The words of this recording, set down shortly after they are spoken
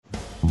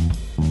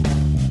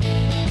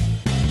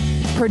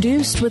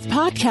produced with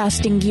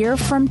podcasting gear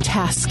from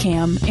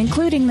Tascam,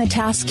 including the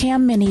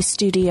Tascam Mini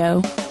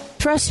Studio.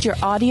 Trust your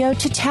audio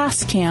to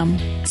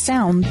Tascam.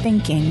 Sound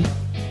thinking.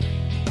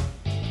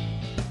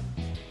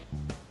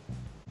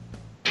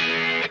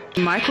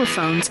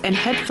 Microphones and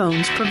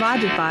headphones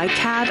provided by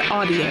CAD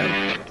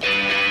Audio.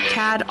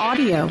 CAD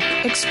Audio,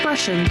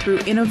 expression through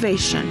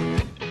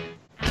innovation.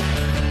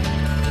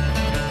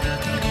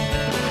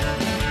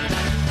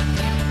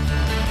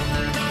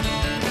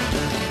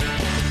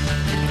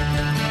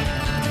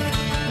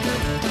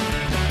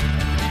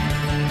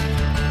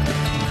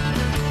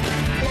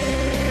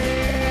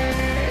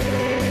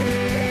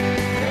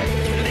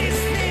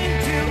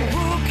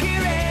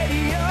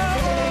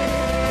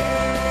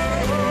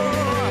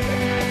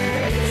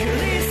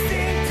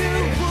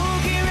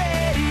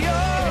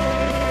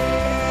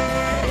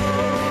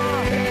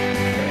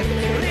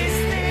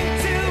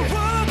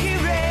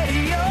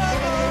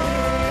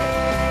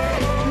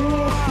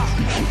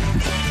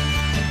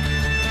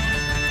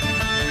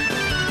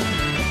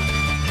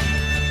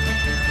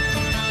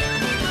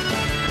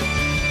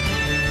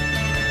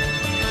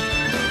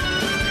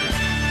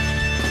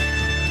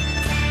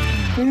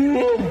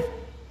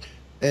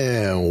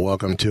 And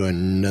welcome to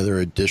another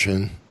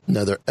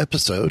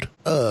episode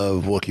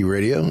of Wookiee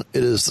Radio.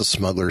 It is the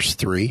Smugglers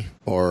 3,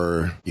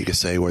 or you could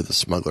say we're the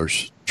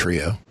Smugglers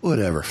Trio,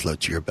 whatever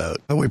floats your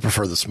boat. But we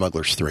prefer the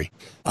Smugglers 3.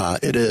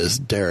 It is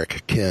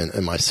Derek, Ken,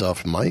 and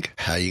myself, Mike.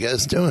 How you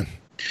guys doing?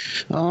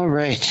 All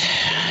right.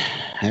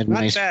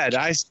 Not bad.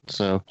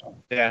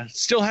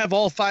 Still have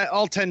all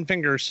 10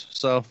 fingers,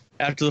 so...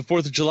 After the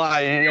 4th of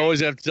July, you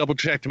always have to double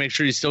check to make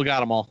sure you still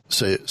got them all.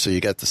 So you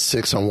got the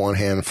 6 on one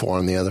hand, 4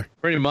 on the other?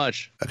 Pretty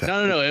much. Okay.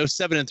 No. It was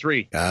 7 and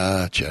 3.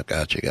 Gotcha.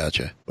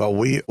 Well,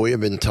 we have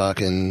been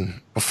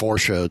talking before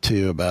show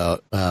too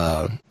about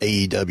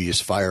AEW's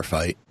Fighter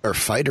Fest.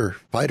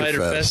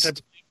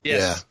 Yes.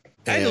 Yeah.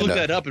 I had to look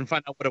that up and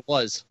find out what it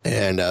was.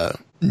 And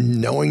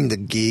knowing the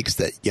geeks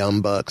that Young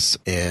Bucks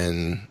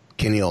and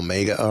Kenny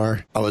Omega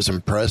are, I was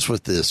impressed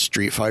with the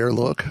Street Fighter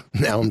look.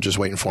 Now I'm just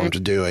waiting for him to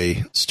do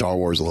a Star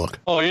Wars look.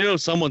 Oh, you know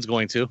someone's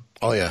going to.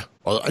 Oh yeah.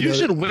 Well, you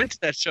should have went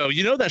to that show.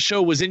 You know that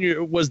show was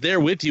there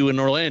with you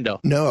in Orlando.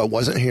 No, it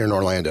wasn't here in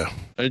Orlando.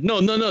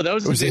 No. That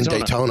was in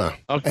Daytona.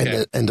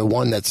 Okay. And the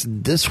one that's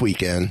this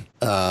weekend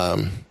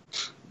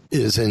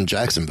is in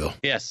Jacksonville.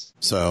 Yes.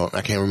 So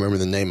I can't remember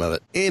the name of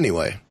it.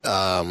 Anyway,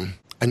 I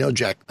know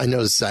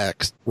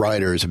Zack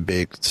Ryder is a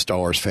big Star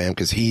Wars fan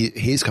because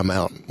he's come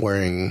out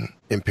wearing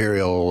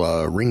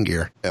Imperial ring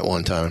gear at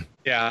one time.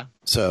 Yeah.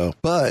 So,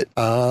 but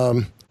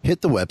hit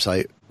the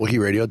website,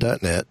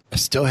 WookieeRadio.net. I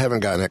still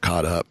haven't gotten it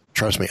caught up.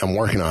 Trust me, I'm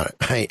working on it.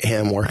 I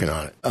am working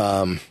on it.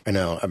 I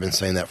know, I've been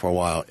saying that for a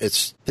while.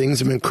 Things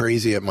have been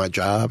crazy at my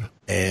job,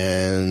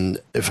 and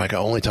if I could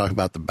only talk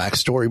about the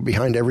backstory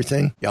behind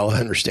everything, y'all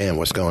understand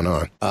what's going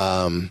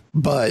on.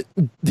 But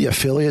the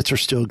affiliates are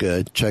still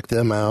good. Check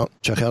them out.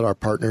 Check out our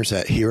partners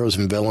at Heroes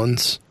and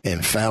Villains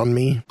and Found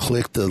Me.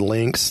 Click the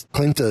links.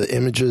 Click the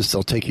images.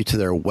 They'll take you to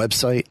their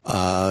website.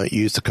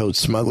 Use the code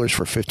SMUGGLERS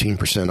for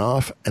 15%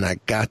 off. And I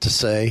got to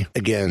say,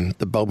 again,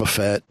 the Boba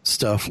Fett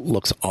stuff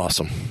looks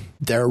awesome.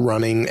 They're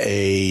running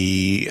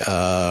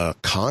a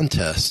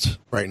contest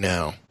right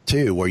now,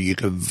 too, where you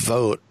could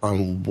vote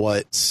on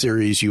what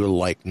series you would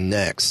like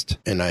next.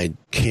 And I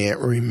can't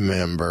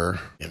remember.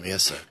 Give me a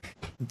sec.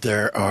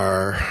 There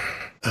are...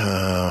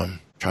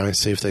 trying to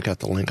see if they got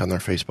the link on their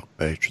Facebook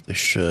page. They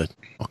should.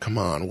 Oh, come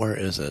on. Where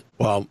is it?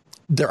 Well,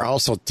 they're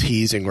also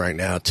teasing right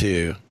now,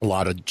 too, a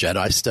lot of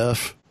Jedi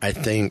stuff. I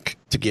think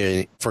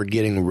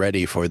getting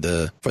ready for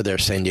their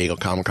San Diego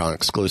Comic-Con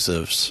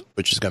exclusives,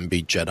 which is going to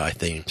be Jedi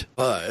themed.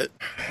 But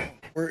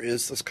where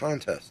is this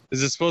contest?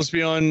 Is it supposed to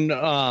be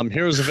on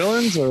Heroes and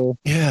Villains? Or?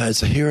 Yeah,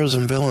 it's a Heroes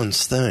and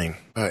Villains thing.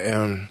 I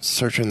am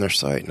searching their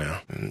site now.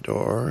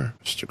 Or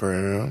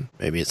Instagram.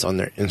 Maybe it's on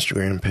their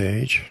Instagram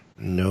page.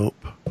 Nope.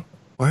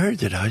 Where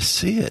did I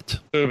see it?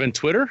 Could have been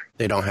Twitter?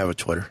 They don't have a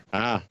Twitter.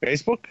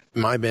 Facebook? It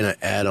might have been an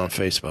ad on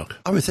Facebook.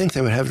 I would think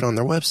they would have it on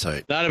their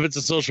website. Not if it's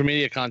a social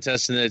media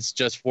contest and it's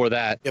just for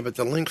that. Yeah, but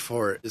the link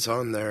for it is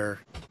on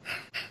there.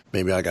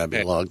 Maybe I got to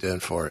be logged in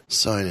for it.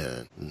 Sign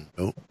in.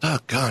 Nope.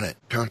 Doggone it.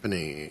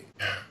 Company.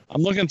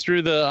 I'm looking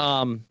through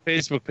the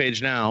Facebook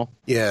page now.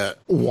 Yeah.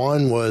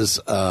 One was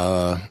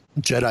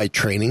Jedi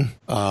training.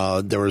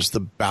 There was the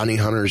Bounty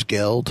Hunters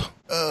Guild.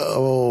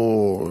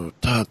 Oh,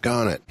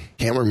 doggone it.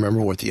 Can't remember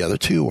what the other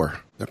two were.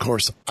 Of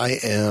course, I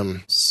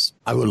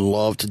would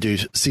love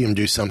to see him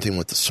do something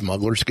with the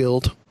Smugglers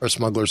Guild or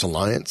Smugglers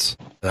Alliance.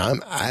 And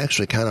I'm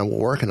actually kind of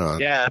working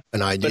on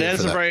an idea. But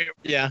as of right,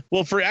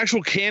 well, for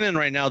actual canon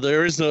right now,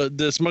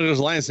 the Smugglers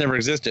Alliance never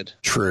existed.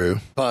 True,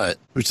 but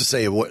who's to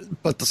say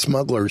but the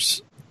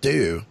Smugglers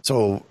do?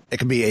 So it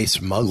could be a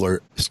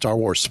Star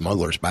Wars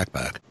Smugglers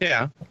backpack.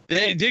 Yeah,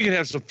 they could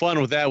have some fun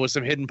with that, with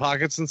some hidden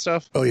pockets and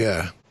stuff. Oh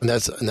yeah, and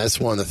that's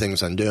one of the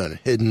things I'm doing: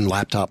 hidden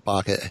laptop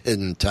pocket,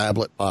 hidden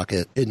tablet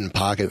pocket, hidden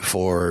pocket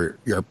for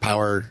your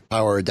power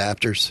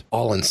adapters,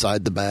 all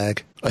inside the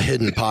bag. A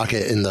hidden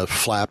pocket in the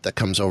flap that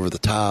comes over the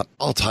top.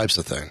 All types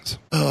of things.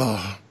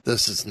 Oh,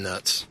 This is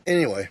nuts.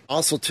 Anyway,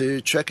 also to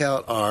check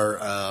out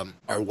our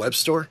web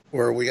store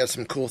where we got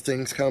some cool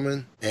things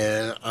coming.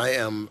 And I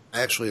am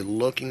actually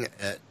looking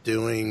at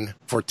doing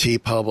for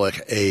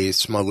TeePublic a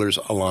Smugglers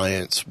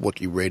Alliance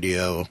Wookiee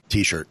Radio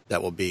t-shirt.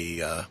 That will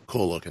be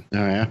cool looking. Oh,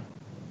 yeah.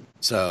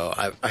 So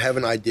I have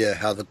an idea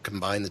how to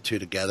combine the two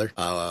together.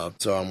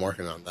 So I'm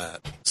working on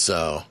that.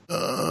 So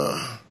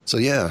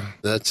yeah,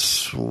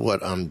 that's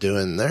what I'm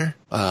doing there.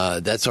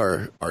 That's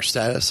our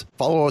status.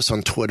 Follow us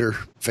on Twitter,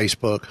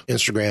 Facebook,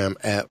 Instagram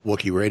at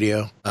Wookiee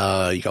Radio.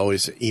 You can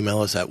always email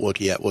us at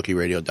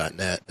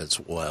wookie@wookieradio.net as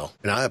well.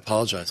 And I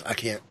apologize. I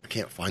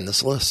can't find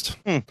this list.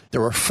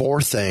 There were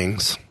 4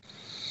 things.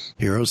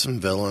 Heroes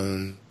and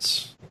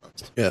villains.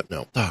 Yeah,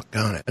 no,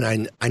 doggone it.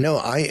 And I know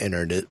I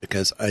entered it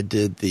because I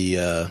did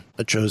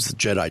I chose the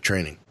Jedi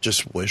training.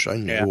 Just wish I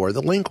knew where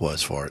the link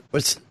was for it.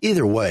 But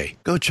either way,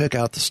 go check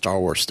out the Star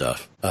Wars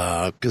stuff.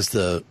 Because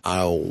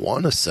I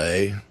want to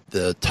say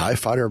the TIE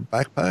Fighter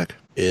backpack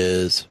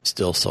is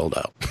still sold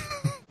out.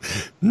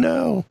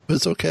 No,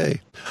 it's okay.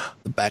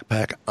 The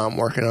backpack I'm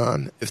working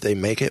on, if they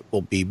make it,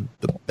 will be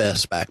the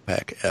best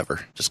backpack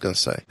ever. Just going to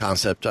say.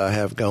 Concept I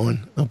have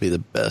going, it'll be the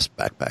best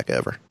backpack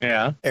ever.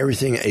 Yeah.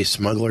 Everything a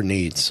smuggler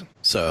needs.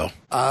 So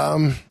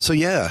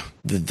yeah,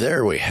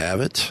 there we have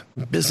it.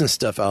 Business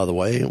stuff out of the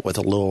way with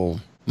a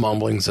little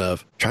mumblings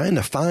of trying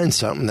to find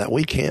something that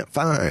we can't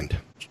find.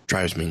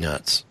 Drives me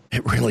nuts.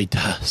 It really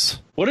does.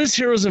 What is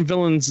Heroes and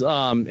Villains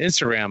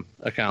Instagram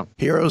account?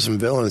 Heroes and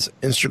Villains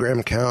Instagram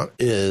account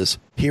is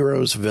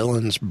Heroes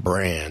Villains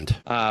Brand.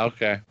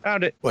 Okay.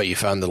 Found it. What, you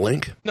found the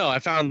link? No, I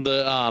found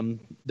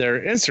their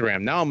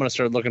Instagram. Now I'm going to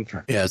start looking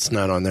for. Yeah, it's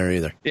not on there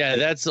either. Yeah,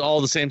 that's all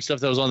the same stuff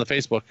that was on the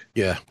Facebook.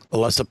 Yeah,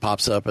 unless it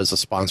pops up as a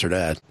sponsored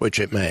ad, which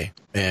it may.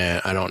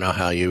 And I don't know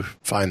how you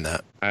find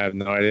that. I have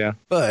no idea.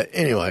 But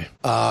anyway,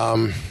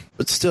 but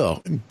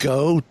still,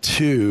 go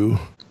their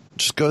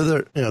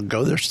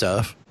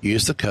stuff,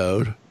 use the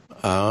code.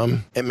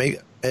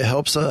 It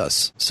helps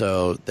us.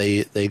 So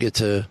they get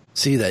to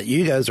see that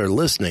you guys are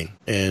listening.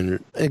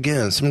 And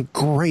again, some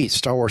great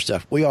Star Wars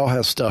stuff. We all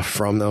have stuff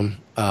from them.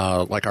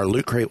 Like our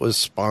Loot Crate was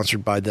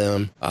sponsored by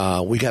them.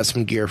 We got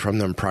some gear from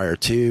them prior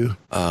to.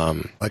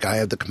 Like I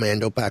have the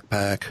Commando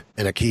backpack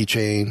and a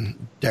keychain.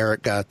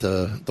 Derek got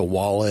the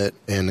wallet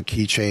and the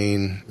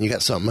keychain. You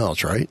got something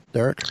else, right,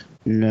 Derek?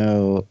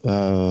 No.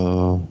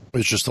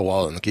 It's just the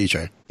wallet and the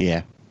keychain.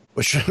 Yeah.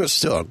 Which is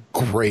still a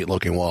great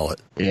looking wallet.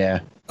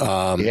 Yeah.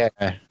 Ken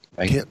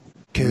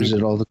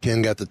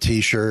got the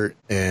T-shirt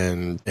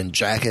and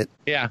jacket.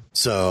 Yeah.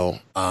 So,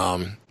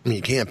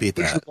 you can't beat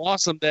that. Which was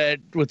awesome that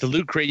with the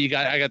Loot Crate,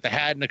 I got the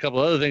hat and a couple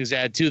other things to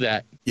add to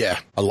that. Yeah,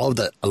 I love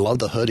that. I love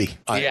the hoodie.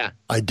 I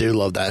do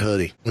love that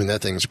hoodie. I mean,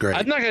 that thing's great.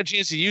 I've not got a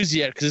chance to use it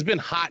yet because it's been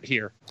hot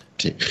here.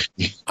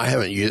 I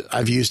haven't used.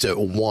 I've used it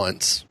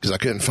once because I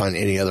couldn't find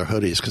any other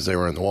hoodies because they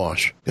were in the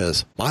wash.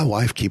 Because my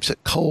wife keeps it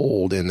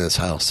cold in this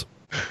house.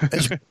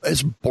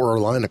 It's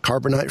borderline a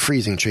carbonite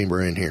freezing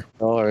chamber in here.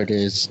 Oh, it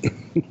is.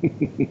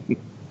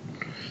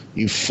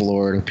 You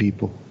Florida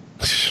people.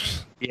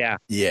 Yeah.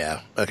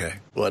 Yeah. Okay.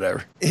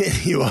 Whatever.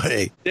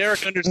 Anyway.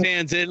 Derek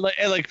understands it.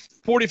 At like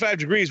 45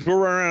 degrees, we're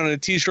around in a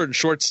T-shirt and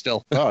shorts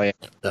still. Oh, yeah.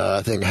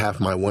 I think half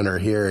my winter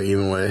here,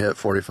 even when it hit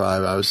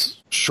 45, I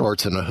was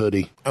shorts and a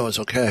hoodie. I was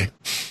okay.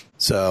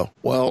 So,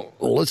 well,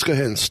 let's go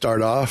ahead and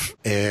start off.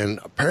 And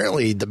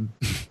apparently,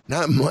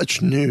 not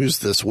much news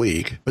this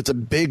week, but the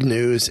big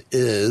news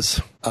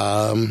is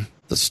the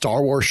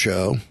Star Wars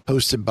show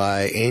hosted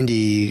by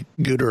Andy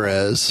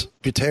Gutierrez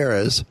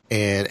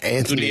and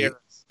Anthony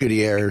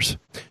Gutierrez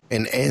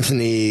and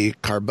Anthony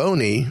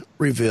Carboni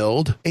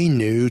revealed a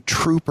new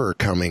trooper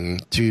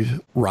coming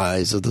to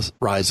Rise of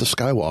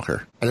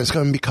Skywalker, and it's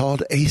going to be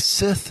called a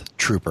Sith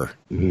trooper.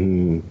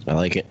 I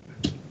like it.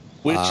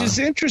 Which is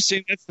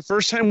interesting. That's the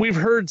first time we've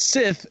heard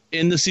Sith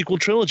in the sequel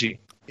trilogy.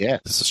 Yeah,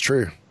 this is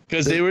true.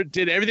 Because they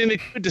did everything they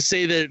could to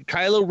say that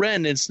Kylo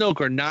Ren and Snoke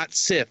are not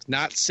Sith.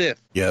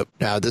 Yep.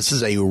 Now, this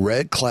is a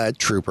red-clad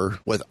trooper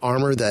with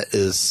armor that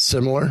is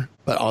similar,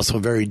 but also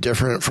very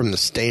different from the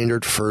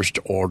standard First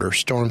Order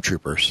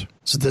stormtroopers.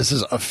 So this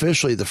is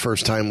officially the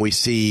first time we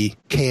see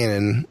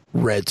canon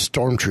red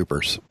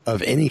stormtroopers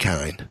of any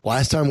kind.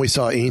 Last time we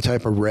saw any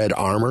type of red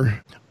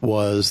armor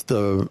was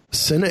the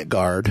Senate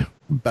Guard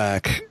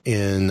back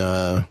in,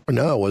 it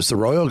was the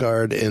Royal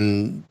Guard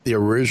in the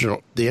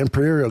original, the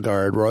Imperial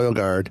Guard, Royal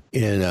Guard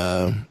in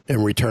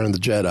Return of the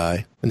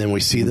Jedi. And then we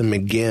see them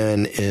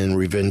again in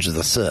Revenge of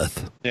the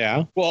Sith.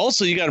 Yeah. Well,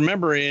 also, you got to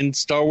remember in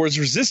Star Wars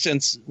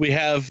Resistance, we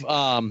have,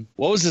 what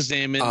was his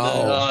name in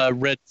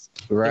the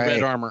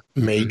red armor?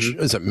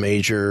 Is it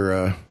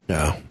Major?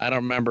 No. I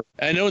don't remember.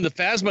 I know in the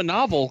Phasma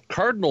novel,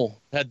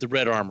 Cardinal had the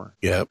red armor.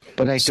 Yep.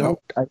 But I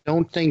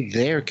don't think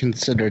they're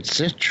considered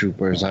Sith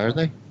troopers, are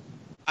they?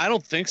 I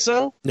don't think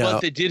so. No. But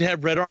they did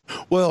have red armor.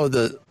 Well,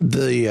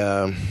 see,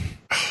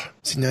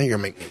 now you're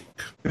making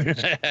me look.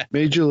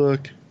 Made you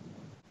look.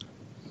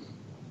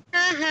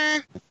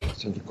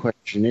 So the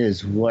question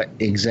is, what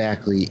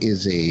exactly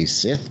is a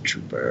Sith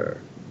trooper?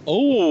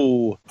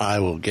 Oh, I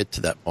will get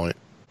to that point.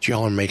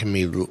 y'all are making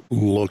me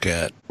look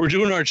at. We're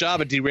doing our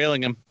job at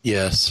derailing him.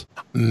 Yes.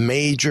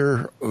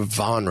 Major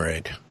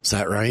Vonreg. Is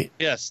that right?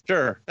 Yes,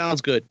 sure.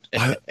 Sounds good.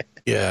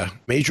 Yeah,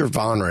 Major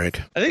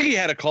Vonreg. I think he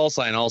had a call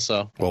sign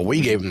also. Well,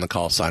 we gave him the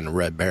call sign of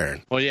Red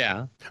Baron. Well,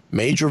 yeah.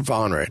 Major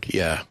Vonreg,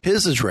 yeah.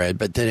 His is red,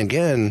 but then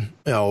again,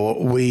 you know,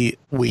 we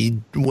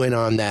went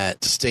on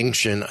that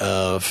distinction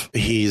of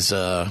he's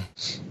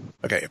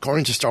okay,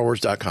 according to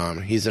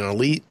StarWars.com, he's an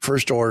elite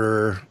First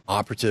Order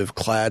operative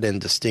clad in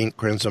distinct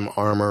crimson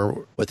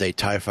armor with a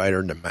TIE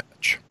fighter to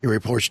match. He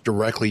reports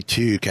directly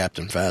to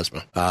Captain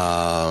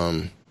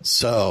Phasma.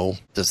 So,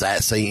 does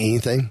that say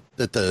anything?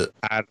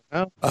 I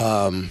don't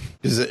know.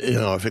 Is it, you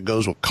know, if it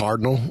goes with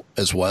Cardinal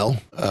as well?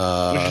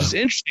 Which is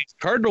interesting.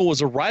 Cardinal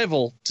was a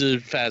rival to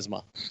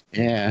Phasma.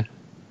 Yeah,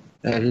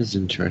 that is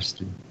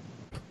interesting.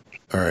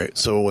 All right,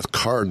 so with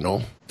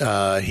Cardinal,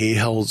 he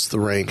holds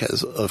the rank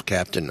of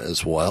captain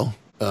as well.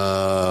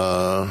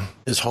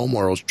 His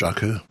homeworld's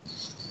Jakku.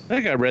 I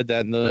think I read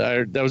that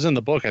that was in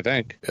the book, I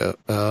think. Yeah.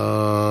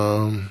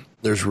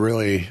 There's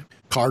really...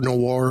 Cardinal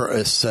wore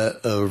a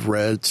set of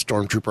red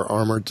stormtrooper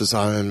armor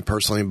designed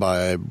personally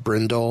by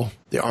Brindle.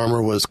 The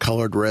armor was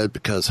colored red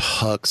because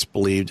Hux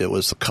believed it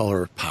was the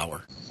color of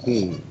power.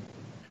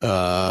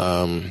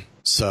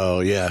 So,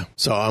 yeah.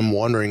 So I'm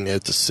wondering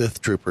if the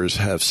Sith troopers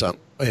have some,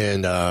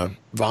 and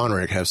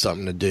Vonreg have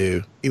something to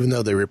do, even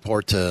though they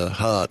report to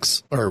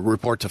Hux, or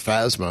report to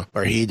Phasma,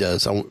 or he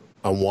does.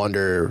 I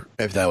wonder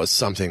if that was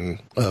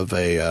something of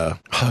a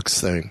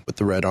Hux thing with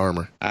the red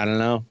armor. I don't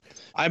know.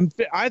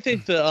 I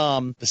think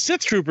the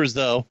Sith troopers,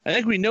 though, I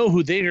think we know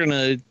who they're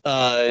going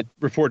to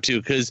report to,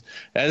 because,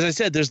 as I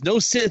said, there's no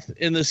Sith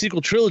in the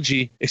sequel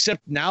trilogy,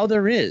 except now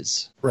there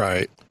is.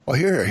 Right. Well,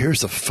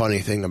 here's the funny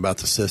thing about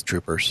the Sith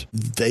troopers.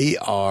 They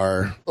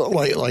are,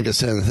 like I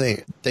said in the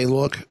thing,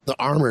 the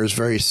armor is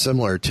very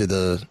similar to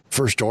the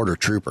First Order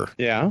trooper.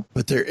 Yeah.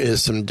 But there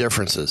is some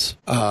differences.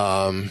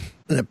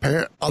 And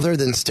apparently, other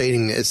than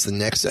stating it's the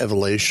next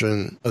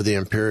evolution of the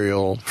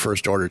Imperial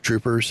First Order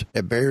troopers,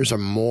 it bears a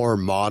more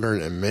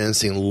modern and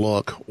menacing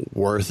look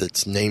worth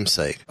its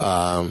namesake.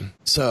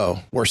 So,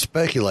 we're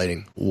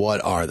speculating,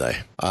 what are they?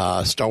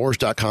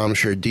 StarWars.com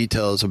shared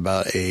details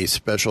about a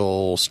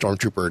special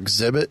Stormtrooper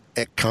exhibit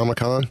at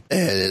Comic-Con,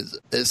 and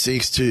it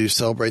seeks to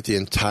celebrate the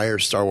entire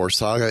Star Wars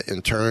saga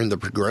and turn the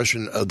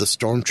progression of the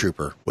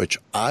Stormtrooper, which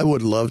I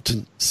would love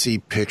to see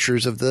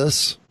pictures of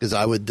this, because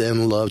I would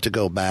then love to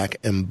go back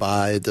and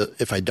buy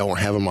if I don't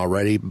have them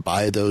already,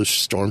 buy those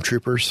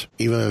Stormtroopers,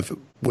 even if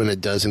when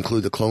it does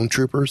include the clone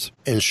troopers,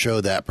 and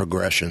show that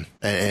progression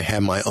and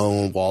have my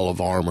own wall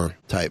of armor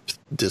type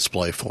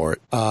display for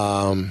it.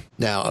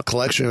 Now, a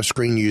collection of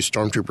screen-used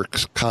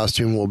Stormtrooper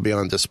costume will be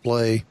on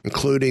display,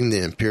 including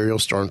the Imperial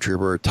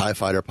Stormtrooper, TIE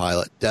Fighter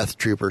pilot, Death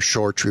Trooper,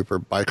 Shore Trooper,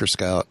 Biker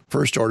Scout,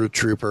 First Order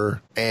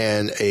Trooper,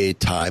 and a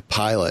TIE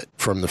pilot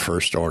from the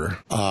First Order,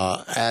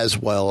 as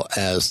well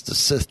as the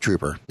Sith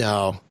Trooper.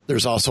 Now,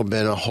 there's also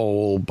been a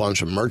whole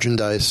bunch of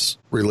merchandise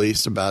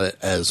released about it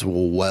as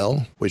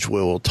well, which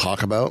we'll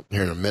talk about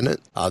here in a minute.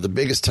 The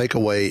biggest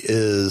takeaway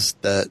is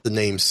that the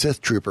name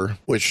Sith Trooper,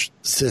 which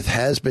Sith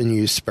has been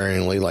used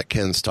sparingly, like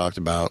Ken's talked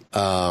about,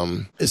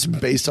 is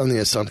based on the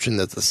assumption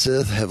that the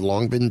Sith have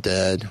long been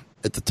dead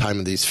at the time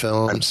of these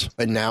films,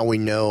 but now we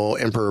know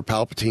Emperor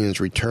Palpatine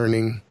is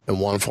returning in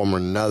one form or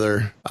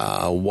another.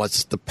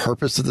 What's the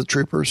purpose of the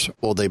troopers?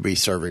 Will they be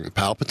serving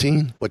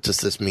Palpatine? What does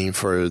this mean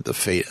for the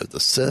fate of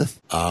the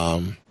Sith?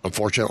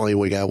 Unfortunately,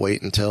 we gotta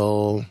wait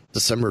until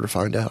December to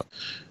find out.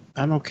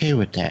 I'm okay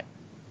with that.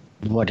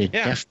 What it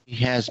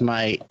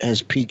definitely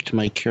has piqued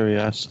my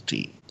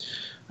curiosity.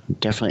 I'm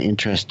definitely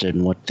interested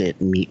in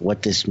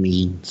what this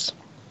means.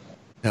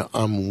 Now,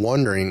 I'm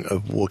wondering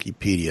if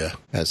Wikipedia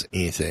has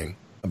anything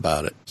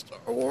about it. Star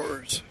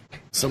Wars.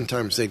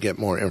 Sometimes they get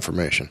more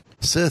information.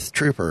 Sith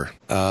Trooper.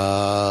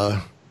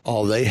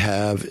 All they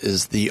have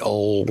is the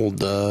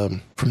old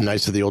from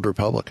Knights of the Old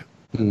Republic.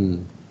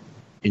 I'm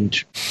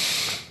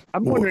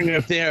wondering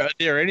if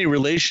they're any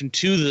relation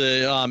to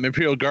the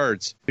Imperial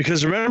Guards,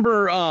 because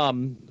remember,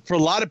 for a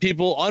lot of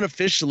people,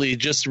 unofficially,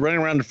 just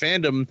running around the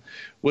fandom,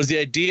 was the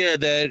idea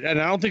that, and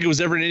I don't think it was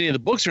ever in any of the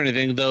books or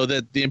anything, though,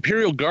 that the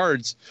Imperial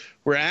Guards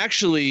were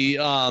actually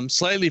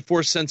slightly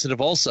force sensitive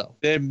also.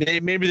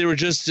 Maybe they were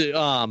just,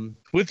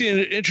 with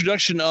the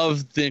introduction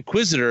of the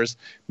Inquisitors,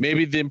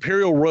 maybe the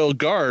Imperial Royal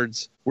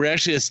Guards were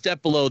actually a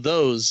step below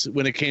those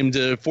when it came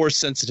to force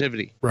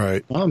sensitivity.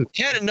 Right.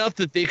 They had enough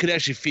that they could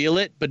actually feel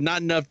it, but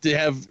not enough to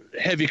have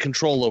heavy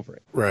control over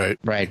it. Right.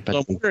 Right. But so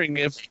I'm wondering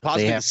if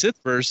possibly the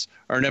Sithverse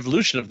are an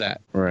evolution of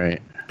that.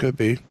 Right. Could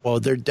be. Well,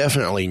 they're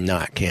definitely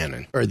not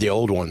canon. Or the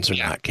old ones are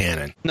not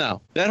canon. No.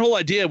 That whole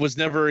idea was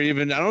never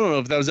even, I don't know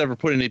if that was ever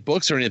put in any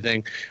books or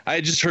anything. I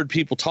just heard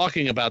people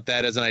talking about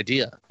that as an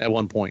idea at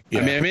one point.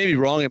 Yeah. I mean, I may be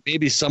wrong. It may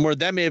be somewhere.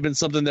 That may have been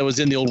something that was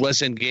in the old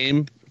West End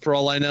game, for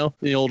all I know,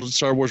 the old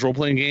Star Wars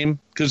role-playing game.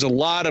 Because there's a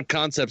lot of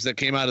concepts that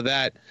came out of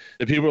that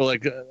people were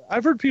like,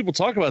 I've heard people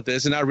talk about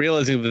this and not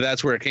realizing that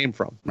that's where it came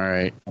from. All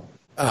right.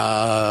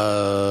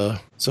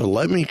 So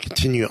let me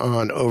continue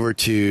on over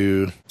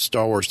to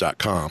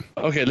StarWars.com.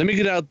 Okay, let me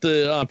get out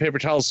the paper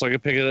towels so I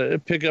can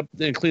pick up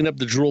and clean up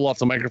the drool off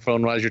the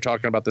microphone as you're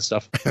talking about this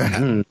stuff.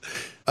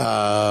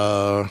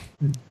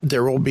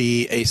 There will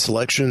be a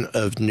selection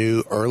of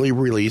new early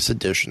release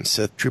edition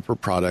Sith Trooper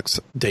products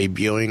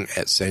debuting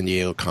at San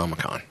Diego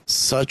Comic-Con.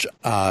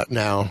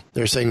 Now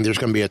they're saying there's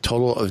going to be a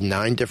total of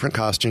 9 different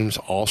costumes,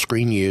 all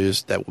screen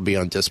used, that will be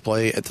on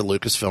display at the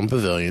Lucasfilm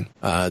Pavilion.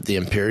 The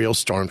Imperial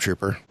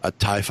Stormtrooper, a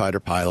TIE Fighter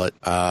pilot,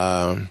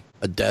 a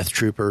Death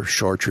Trooper,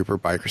 Shore Trooper,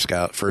 Biker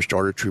Scout, First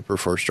Order Trooper,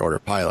 First Order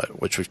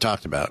Pilot, which we've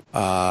talked about,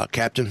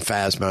 Captain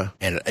Phasma,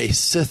 and a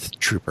Sith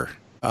Trooper.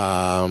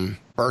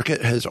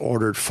 Burkett has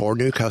ordered 4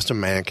 new custom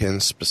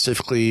mannequins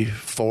specifically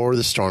for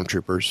the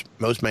Stormtroopers.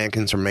 Most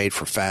mannequins are made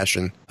for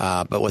fashion,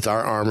 but with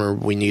our armor,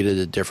 we needed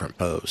a different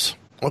pose.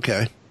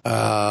 Okay.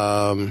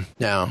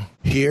 Now,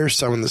 here's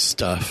some of the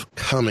stuff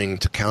coming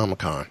to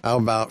Comic-Con. How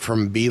about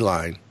from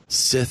Beeline?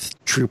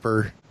 Sith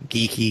Trooper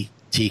Geeky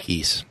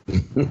Tikis.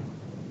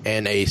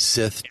 And a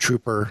Sith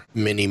Trooper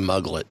mini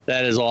muglet.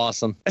 That is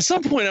awesome. At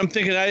some point, I'm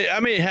thinking I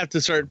may have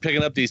to start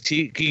picking up these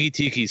Geeky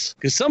Tikis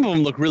because some of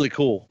them look really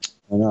cool.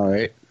 I know,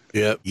 right?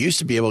 Yep. Used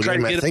to be able to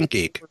get them at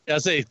ThinkGeek. I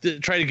say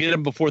try to get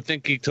them before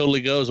ThinkGeek totally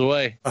goes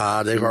away.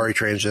 They've already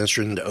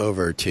transitioned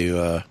over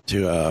to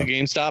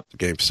GameStop.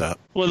 GameStop.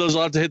 Well, those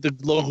will have to hit the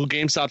local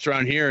GameStops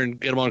around here and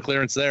get them on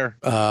clearance there.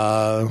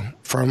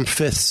 From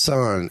Fifth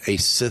Son, a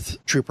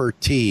Sith Trooper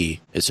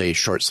tee. It's a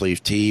short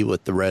sleeve tee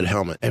with the red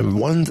helmet. And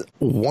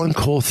one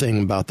cool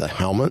thing about the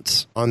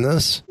helmets on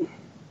this.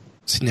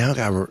 See, now I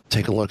gotta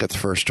take a look at the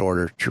First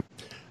Order.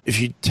 If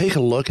you take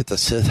a look at the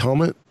Sith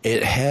helmet,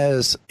 it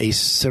has a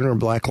center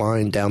black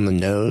line down the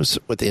nose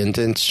with the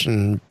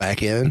indentation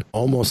back in,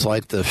 almost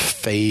like the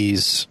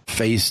Phase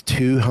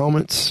 2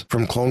 helmets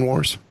from Clone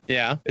Wars.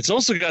 Yeah. It's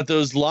also got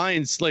those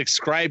lines like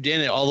scribed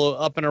in it all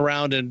up and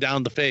around and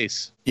down the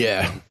face.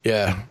 Yeah.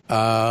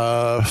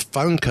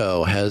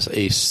 Funko has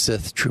a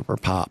Sith Trooper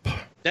pop.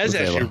 That's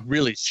actually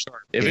really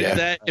sharp.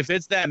 If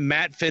it's that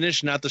matte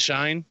finish, not the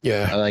shine.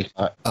 Yeah. I like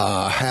that.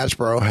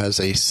 Hasbro has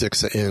a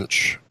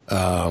 6-inch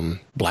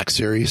Black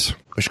Series,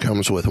 which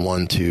comes with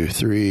 1, 2,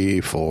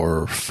 3,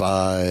 4,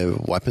 5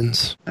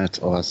 weapons. That's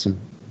awesome.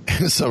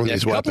 And some of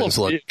these weapons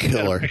look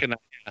killer.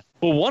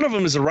 Well, one of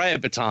them is a riot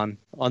baton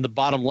on the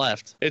bottom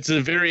left. It's a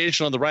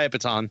variation on the riot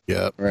baton.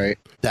 Yep. Right.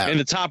 In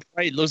the top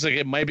right, looks like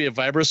it might be a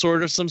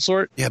vibro-sword of some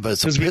sort. Yeah, but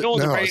it's a pistol.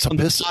 It's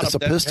a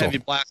pistol. Heavy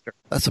blaster.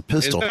 That's a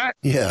pistol. Is that?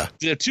 Yeah.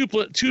 There are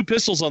two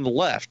pistols on the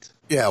left.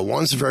 Yeah,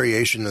 one's a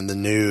variation in the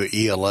new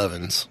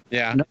E11s.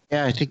 Yeah.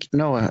 I think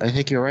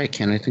you're right,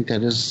 Ken. I think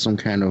that is some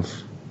kind of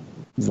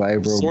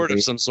vibro. Sword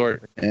of some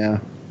sort. Yeah.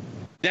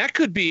 That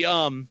could be.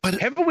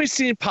 Haven't we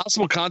seen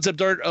possible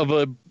concept art of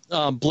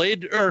a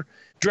blade or?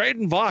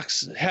 Dryden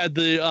Vox had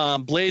the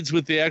blades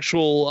with the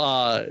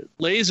actual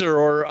laser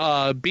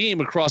or beam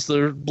across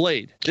the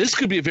blade. This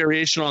could be a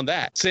variation on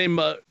that. Same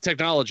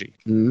technology.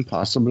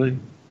 Possibly.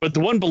 But the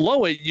one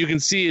below it, you can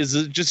see, is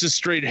just a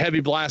straight heavy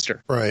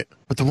blaster. Right.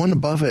 But the one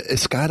above it,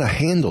 it's got a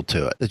handle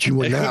to it that you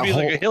would not hold. It could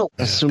be like a hilt.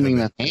 Assuming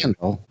that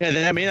handle. Yeah,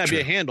 that may not be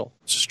a handle.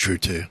 This is true,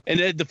 too.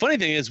 And the funny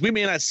thing is, we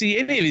may not see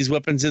any of these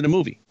weapons in the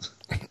movie.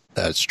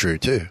 That's true,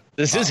 too.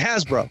 This is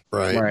Hasbro.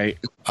 Right.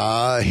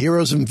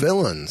 Heroes and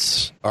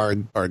Villains, our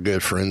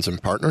good friends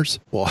and partners,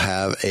 will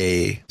have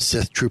a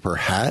Sith Trooper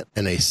hat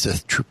and a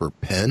Sith Trooper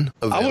pin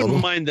available. I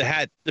wouldn't mind the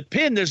hat. The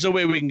pin, there's no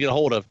way we can get a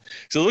hold of.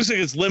 So it looks like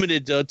it's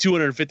limited to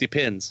 250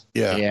 pins.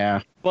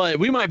 Yeah. But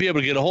we might be able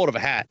to get a hold of a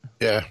hat.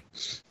 Yeah.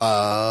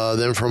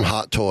 Then from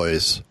Hot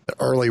Toys, the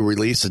early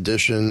release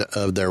edition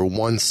of their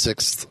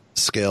 1/6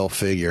 scale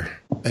figure.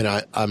 And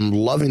I'm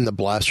loving the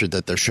blaster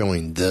that they're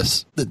showing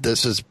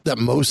that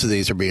most of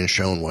these are being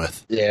shown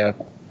with. Yeah.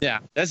 Yeah,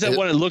 that's that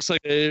one. It looks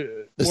like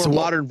a more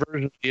modern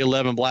version of the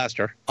 11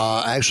 blaster.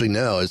 Actually,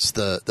 no, it's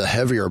the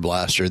heavier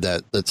blaster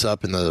that's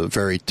up in the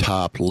very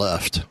top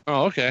left.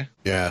 Oh, okay.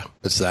 Yeah,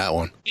 it's that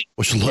one,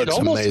 which looks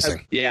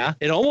amazing.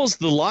 The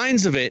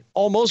lines of it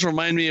almost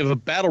remind me of a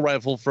battle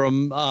rifle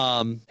from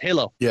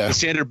Halo. Yeah. The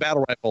standard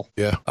battle rifle.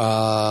 Yeah.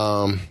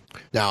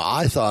 Now,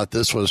 I thought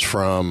this was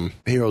from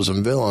Heroes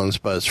and Villains,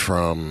 but it's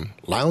from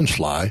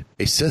Loungefly,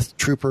 a Sith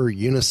Trooper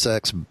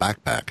unisex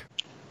backpack.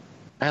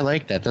 I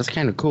like that. That's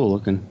kind of cool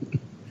looking.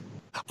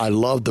 I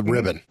love the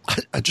ribbon.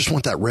 I just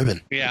want that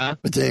ribbon. Yeah.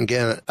 But then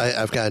again,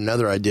 I've got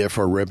another idea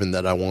for a ribbon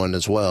that I want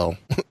as well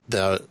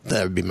that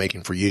I would be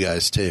making for you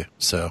guys too.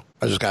 So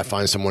I just got to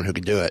find someone who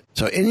can do it.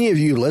 So any of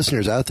you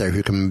listeners out there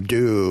who can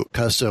do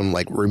custom,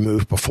 like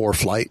remove before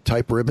flight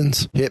type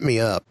ribbons, hit me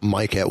up,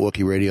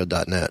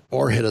 Mike@WookieRadio.net,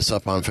 or hit us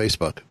up on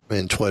Facebook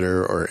and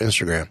Twitter or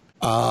Instagram.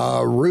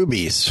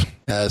 Rubies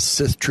has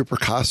Sith Trooper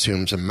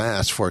costumes and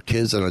masks for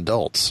kids and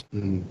adults.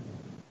 Mm-hmm.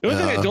 The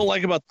only thing I don't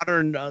like about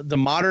the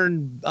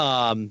modern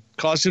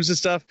costumes and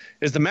stuff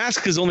is the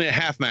mask is only a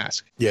half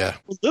mask. Yeah.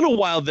 A little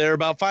while there,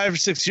 about 5 or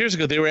 6 years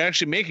ago, they were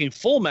actually making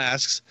full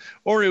masks,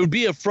 or it would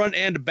be a front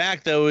and a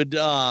back that would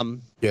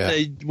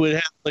they would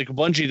have like a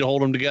bungee to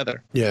hold them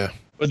together. Yeah.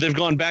 But they've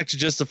gone back to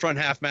just the front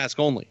half mask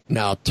only.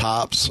 Now,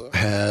 Topps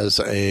has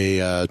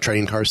a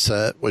trading card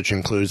set, which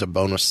includes a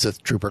bonus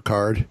Sith Trooper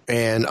card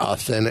and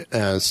authentic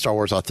Star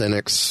Wars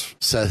Authentics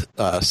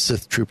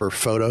Sith Trooper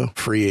photo,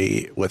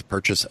 free with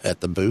purchase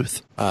at the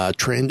booth.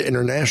 Trend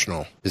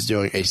International is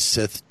doing a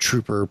Sith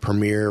Trooper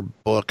Premiere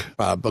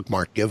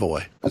bookmark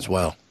giveaway as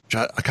well.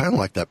 I kind of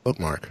like that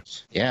bookmark.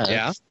 Yeah,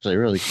 that's actually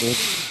really cool.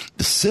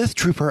 The Sith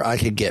Trooper I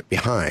could get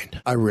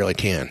behind. I really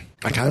can.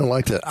 I kind of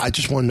like that. I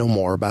just want to know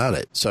more about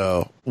it.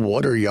 So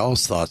what are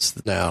y'all's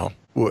thoughts now?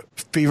 What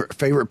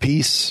favorite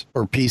piece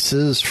or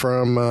pieces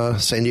from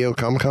San Diego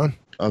Comic-Con?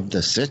 Of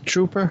the Sith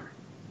Trooper?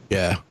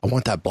 Yeah, I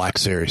want that Black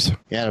Series.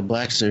 Yeah, the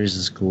Black Series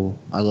is cool.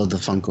 I love the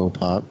Funko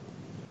Pop.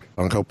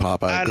 Funko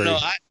Pop, I agree. don't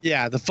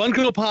know. The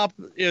Funko Pop,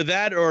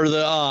 that or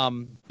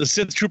the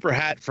Sith Trooper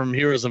hat from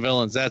Heroes and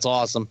Villains. That's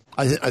awesome.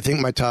 I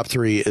think my top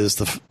three is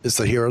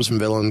the Heroes and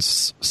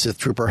Villains Sith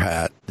Trooper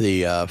hat,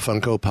 the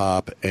Funko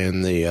Pop,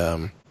 and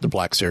the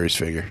Black Series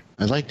figure.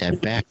 I like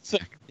that back.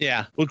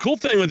 Yeah. Well, cool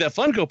thing with that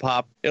Funko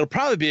Pop, it'll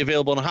probably be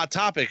available on a Hot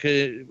Topic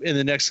in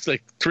the next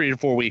 3 to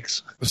 4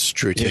 weeks. This is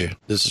true too.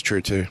 This is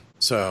true too.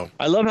 So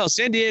I love how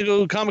San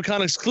Diego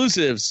Comic-Con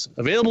exclusives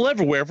available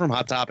everywhere from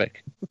Hot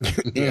Topic.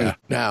 Yeah.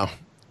 Now,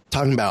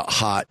 talking about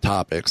hot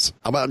topics,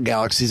 how about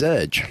Galaxy's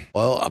Edge?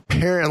 Well,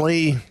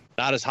 apparently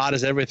Not as hot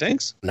as everybody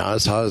thinks. not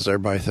as hot as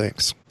everybody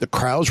thinks. The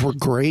crowds were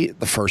great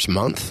the first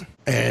month,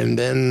 and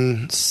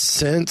then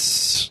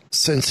since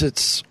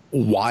its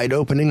wide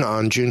opening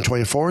on June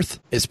 24th,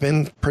 it's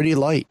been pretty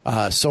light.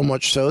 So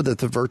much so that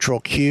the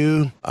virtual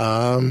queue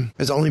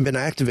has only been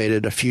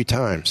activated a few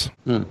times.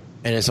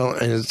 And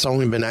it's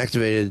only been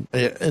activated,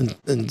 and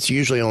it's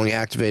usually only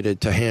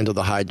activated to handle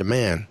the high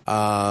demand.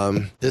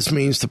 This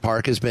means the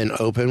park has been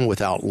open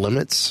without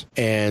limits,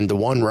 and the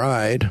one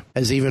ride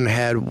has even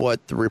had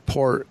what the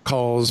report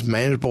calls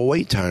manageable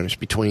wait times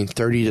between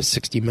 30 to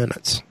 60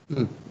 minutes.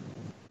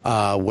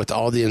 With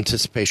all the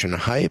anticipation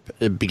and hype,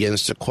 it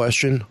begins to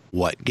question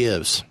what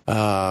gives.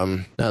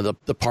 Now,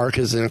 the park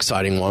is an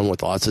exciting one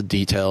with lots of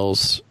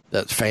details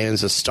that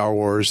fans of Star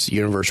Wars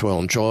universe will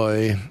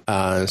enjoy,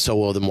 and so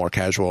will the more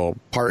casual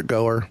park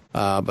goer.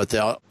 But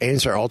the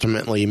answer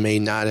ultimately may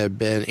not have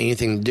been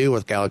anything to do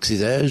with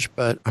Galaxy's Edge,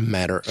 but a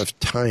matter of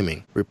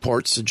timing.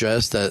 Reports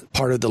suggest that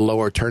part of the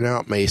lower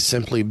turnout may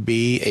simply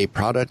be a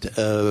product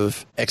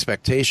of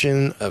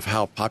expectation of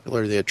how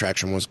popular the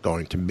attraction was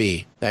going to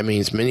be. That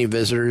means many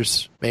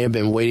visitors may have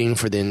been waiting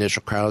for the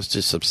initial crowds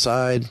to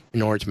subside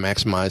in order to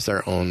maximize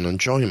their own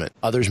enjoyment.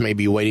 Others may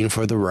be waiting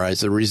for the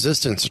Rise of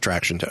Resistance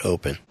attraction to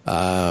open,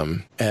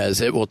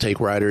 as it will take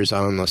riders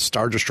on the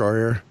Star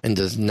Destroyer and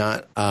does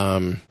not,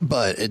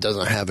 but it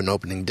doesn't have an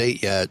opening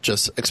date yet,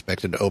 just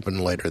expected to open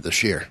later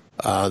this year.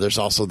 There's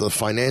also the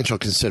financial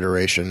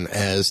consideration,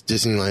 as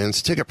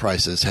Disneyland's ticket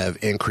prices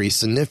have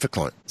increased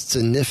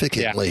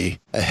significantly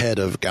ahead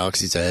of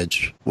Galaxy's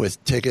Edge,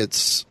 with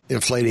tickets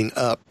inflating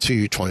up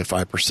to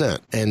 25%.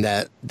 And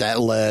that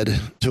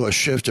led to a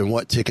shift in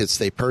what tickets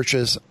they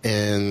purchase,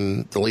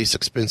 and the least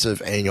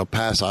expensive annual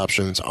pass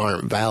options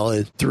aren't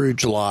valid through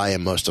July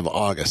and most of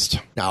August.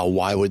 Now,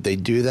 why would they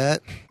do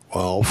that?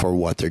 Well, for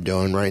what they're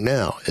doing right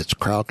now, it's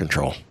crowd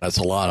control. That's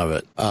a lot of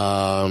it.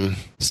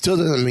 Still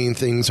doesn't mean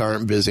things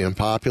aren't busy and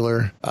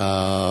popular.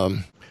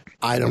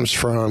 Items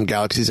from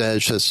Galaxy's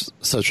Edge,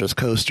 such as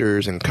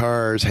coasters and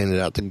cars handed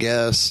out to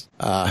guests,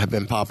 have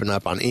been popping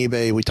up on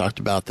eBay. We talked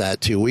about that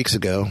 2 weeks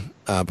ago,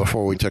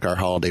 before we took our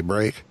holiday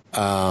break.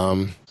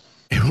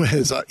 It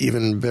has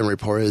even been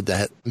reported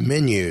that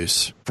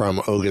menus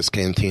from Oga's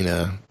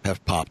Cantina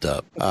have popped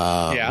up.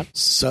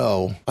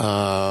 So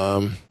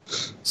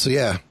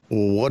yeah,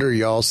 what are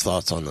y'all's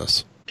thoughts on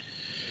this?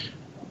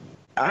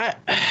 I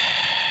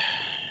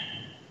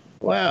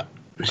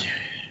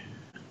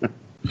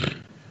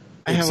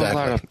have a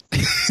lot of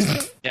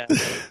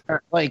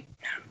like,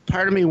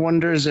 part of me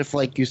wonders if,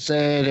 like you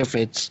said, if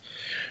it's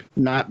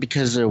not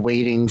because they're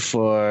waiting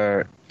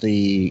for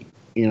the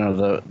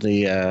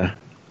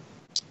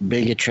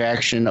big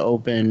attraction to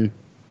open,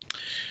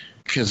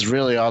 because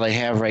really all they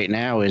have right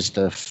now is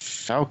the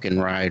Falcon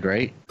ride,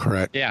 right?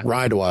 Correct. Yeah.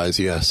 Ride-wise,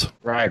 yes.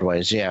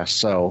 Ride-wise, yeah.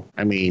 So,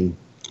 I mean,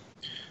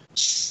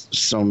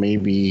 so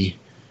maybe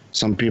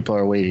some people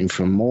are waiting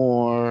for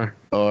more,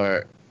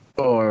 or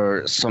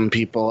some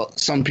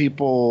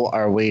people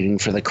are waiting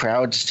for the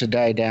crowds to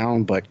die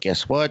down, but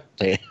guess what?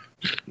 They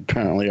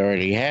apparently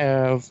already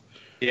have.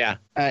 Yeah.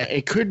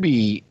 It could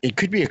be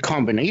a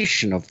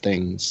combination of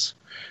things,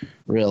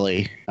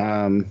 really.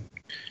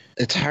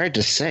 It's hard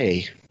to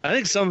say. I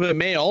think some of it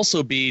may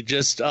also be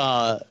just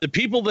the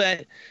people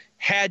that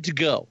had to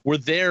go were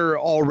there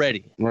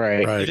already.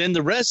 Right. And then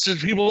the rest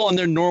of the people on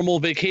their normal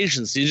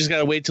vacations. So you just got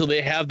to wait till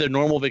they have their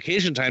normal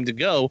vacation time to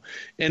go.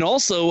 And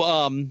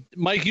also,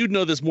 Mike, you'd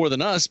know this more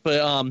than us,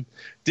 but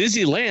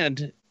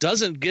Disneyland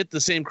doesn't get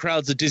the same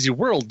crowds that Disney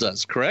World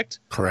does, correct?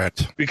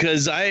 Correct.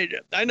 Because I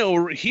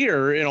know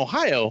here in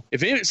Ohio,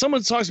 if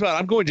someone talks about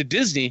I'm going to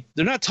Disney,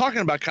 they're not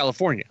talking about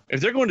California. If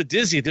they're going to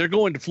Disney, they're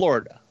going to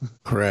Florida.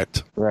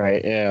 Correct.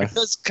 Right, yeah.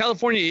 Because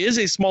California is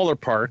a smaller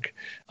park.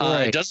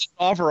 Right. It doesn't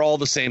offer all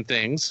the same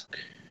things.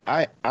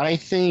 I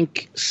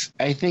think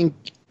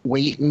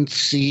wait and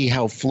see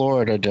how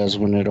Florida does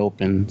when it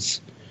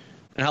opens.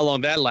 And how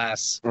long that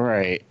lasts.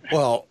 Right.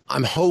 Well,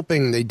 I'm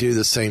hoping they do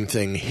the same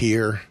thing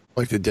here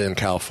like they did in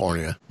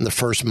California. And the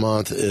first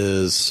month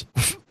is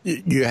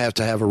you have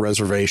to have a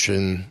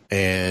reservation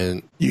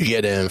and you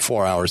get in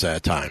 4 hours at a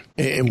time.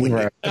 And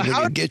when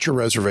you get your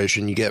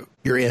reservation,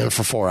 you're in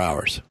for 4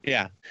 hours.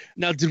 Yeah.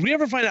 Now, did we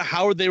ever find out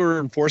how they were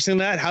enforcing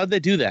that? How did they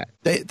do that?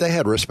 They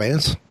had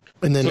wristbands.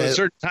 And then so at a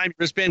certain time, your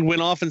wristband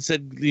went off and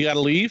said, you got to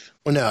leave?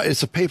 Well, no,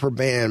 it's a paper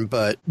band,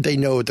 but they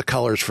know the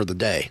colors for the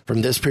day.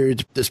 From this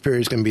period is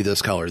going to be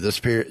this color. This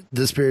period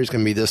is going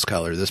to be this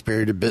color. This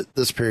period,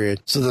 this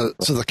period. So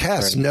the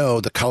cast know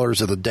the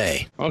colors of the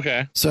day.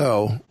 Okay.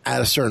 So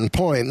at a certain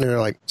point, they're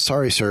like,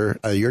 sorry, sir,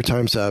 your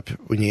time's up.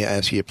 We need to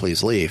ask you to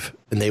please leave.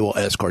 And they will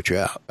escort you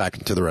out back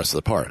into the rest of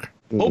the park.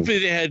 Hopefully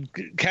they had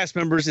cast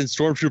members in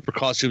Stormtrooper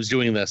costumes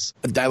doing this.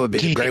 That would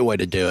be a great way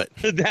to do it.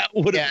 That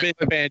would have been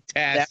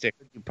fantastic.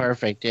 That would be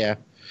perfect, yeah.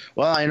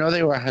 Well, I know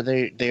they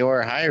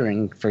were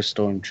hiring for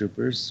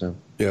Stormtroopers, so.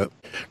 Yep.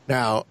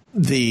 Now,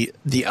 the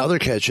other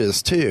catch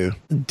is, too,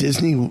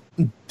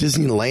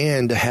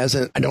 Disneyland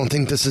hasn't, I don't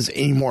think this is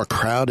any more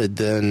crowded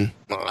than,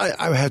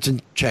 I would have to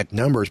check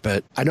numbers,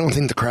 but I don't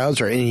think the crowds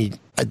are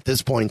at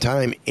this point in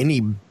time,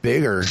 any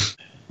bigger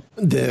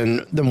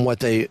than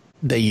what they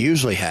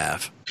usually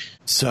have.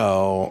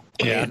 So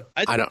yeah,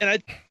 I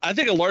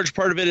think a large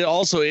part of it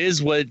also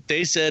is what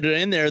they said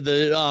in there,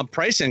 the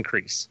price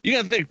increase. You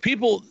got to think,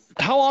 people.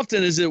 How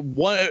often is it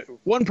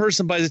one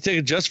person buys a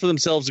ticket just for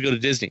themselves to go to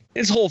Disney?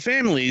 It's whole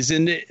families,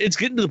 and it's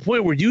getting to the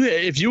point where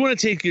if you want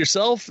to take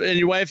yourself and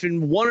your wife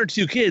and one or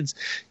two kids,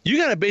 you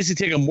got to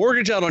basically take a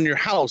mortgage out on your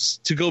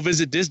house to go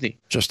visit Disney.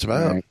 Just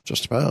about. Right.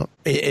 Just about.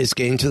 It's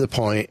getting to the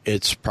point.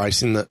 It's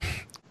pricing that.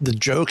 The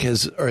joke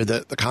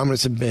the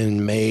comments have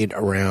been made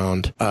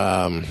around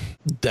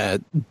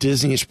that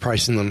Disney's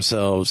pricing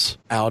themselves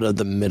out of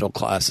the middle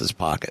class's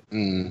pocket.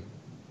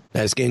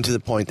 That's getting to the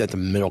point that the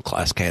middle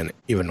class can't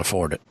even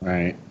afford it.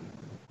 Right.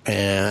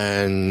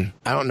 And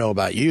I don't know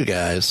about you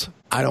guys.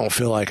 I don't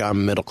feel like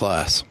I'm middle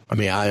class. I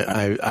mean,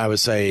 I would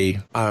say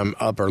I'm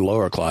upper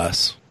lower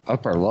class.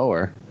 Upper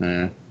lower?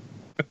 Yeah.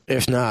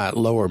 If not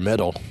lower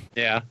middle.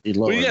 Yeah.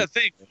 Well, you got to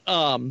think,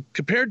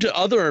 compared to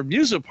other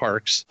amusement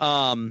parks,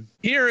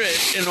 here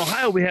in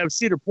Ohio, we have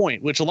Cedar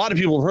Point, which a lot of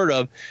people have heard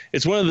of.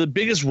 It's one of the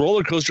biggest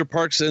roller coaster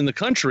parks in the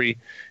country,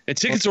 and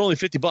tickets are only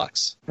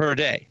 $50 per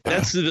day.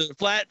 That's the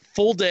flat,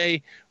 full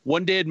day,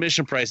 1 day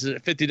admission price is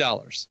at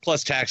 $50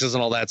 plus taxes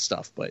and all that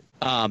stuff. But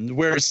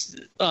whereas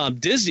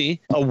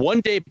Disney, a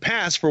 1 day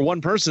pass for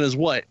one person is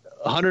what?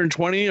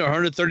 $120 or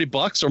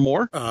 $130 or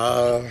more,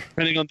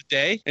 depending on the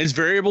day. It's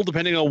variable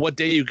depending on what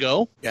day you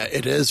go. Yeah,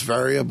 it is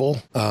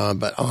variable,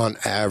 but on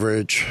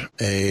average,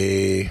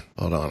 a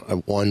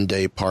 1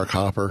 day park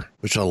hopper,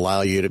 which will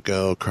allow you to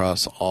go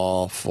across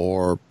all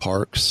 4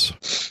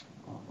 parks.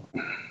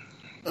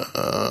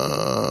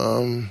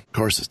 Of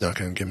course, it's not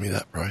going to give me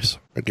that price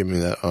or give me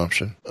that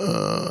option.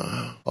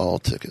 All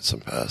tickets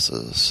and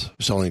passes.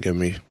 It's only giving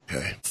me,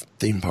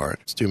 theme park.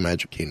 Let's do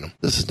Magic Kingdom.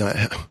 This is not,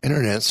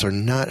 internets are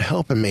not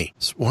helping me.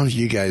 So one of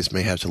you guys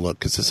may have to look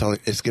because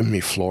it's giving me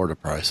Florida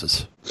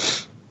prices.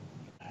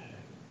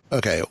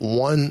 Okay,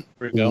 one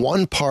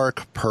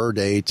park per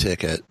day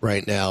ticket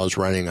right now is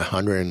running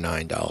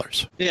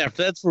 $109. Yeah,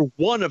 that's for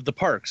one of the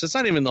parks. It's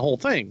not even the whole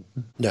thing.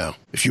 No.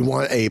 If you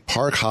want a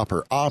park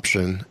hopper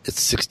option,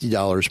 it's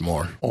 $60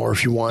 more. Or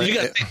if you want... You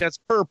got to think that's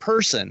per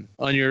person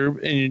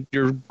in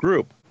your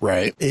group.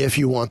 Right. If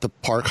you want the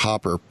park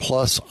hopper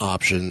plus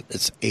option,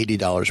 it's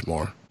 $80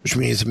 more. Which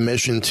means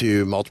admission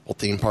to multiple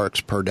theme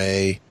parks per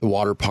day, the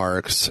water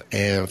parks,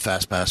 and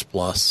FastPass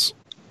Plus.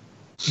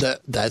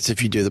 That's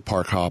if you do the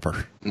park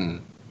hopper.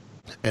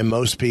 And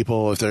most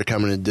people, if they're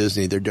coming to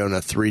Disney, they're doing a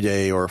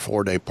 3-day or a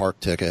 4-day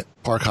park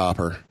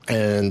hopper.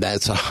 And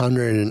that's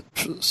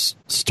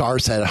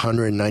starts at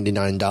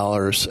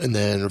 $199. And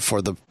then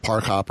for the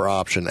park hopper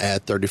option,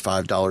 add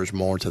 $35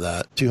 more to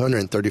that.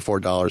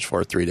 $234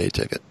 for a 3-day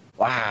ticket.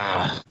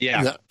 Wow.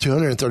 Yeah.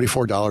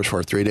 $234 for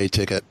a 3-day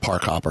ticket,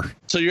 park hopper.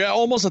 So you're at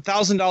almost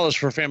 $1,000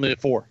 for a family of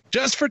 4,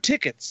 just for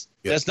tickets.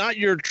 Yep. That's not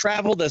your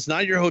travel. That's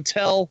not your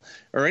hotel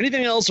or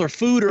anything else or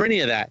food or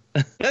any of that.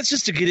 That's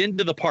just to get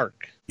into the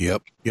park.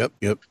 Yep.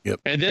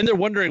 And then they're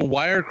wondering,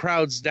 why are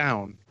crowds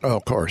down? Oh,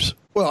 of course.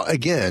 Well,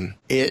 again,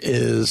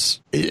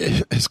 it's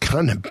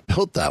kind of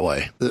built that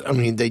way. I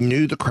mean, they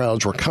knew the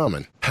crowds were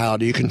coming. How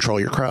do you control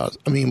your crowds?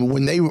 I mean,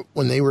 when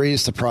they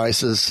raised the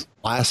prices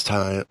last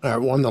time, or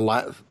one of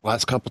the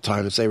last couple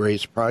times they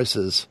raised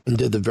prices and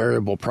did the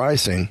variable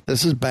pricing,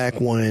 this is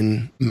back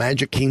when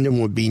Magic Kingdom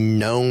would be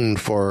known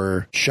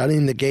for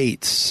shutting the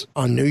gates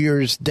on New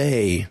Year's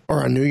Day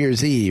or on New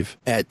Year's Eve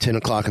at 10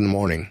 o'clock in the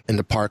morning, and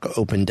the park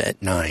opened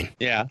at 9.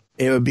 Yeah.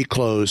 It would be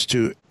closed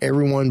to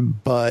everyone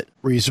but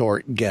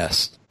resort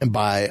guests. And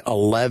by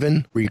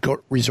 11,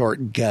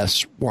 resort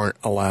guests weren't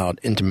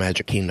allowed into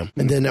Magic Kingdom.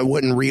 And then it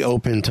wouldn't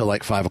reopen until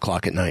like 5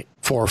 o'clock at night,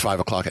 4 or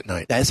 5 o'clock at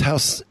night. That's how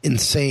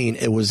insane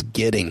it was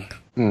getting.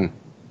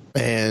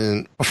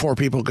 And before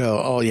people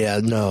go, oh yeah,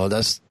 no,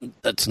 that's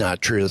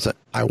not true.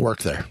 I work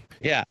there.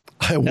 Yeah.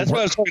 That's why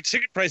I was talking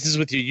ticket prices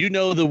with you. You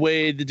know the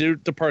way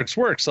the parks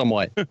work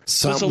somewhat.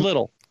 Just a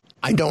little.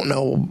 I don't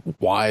know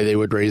why they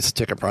would raise the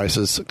ticket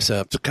prices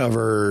except to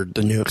cover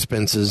the new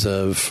expenses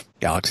of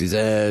Galaxy's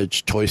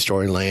Edge, Toy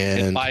Story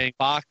Land, and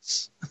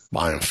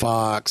buying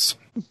Fox,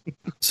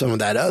 some of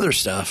that other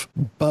stuff.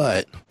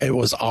 But it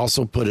was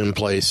also put in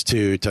place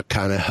to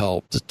kind of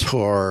help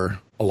deter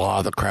a lot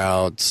of the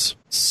crowds,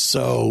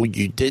 so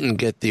you didn't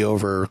get the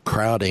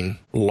overcrowding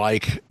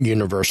like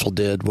Universal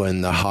did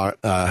when the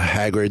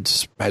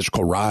Hagrid's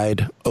Magical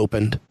Ride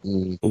opened,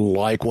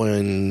 like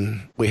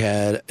when we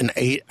had an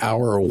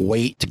 8-hour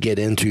wait to get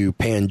into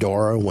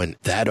Pandora when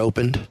that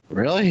opened.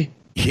 Really?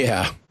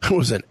 Yeah, it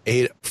was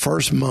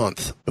first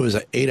month. It was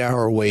an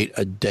 8-hour wait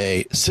a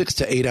day, 6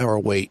 to 8 hour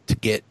wait to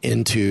get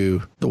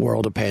into the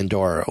world of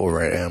Pandora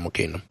over at Animal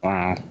Kingdom.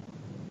 Wow.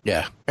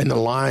 Yeah, and the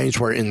lines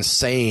were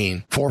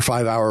insane. 4 or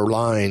 5 hour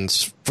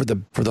lines for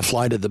the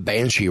Flight of the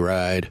Banshee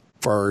ride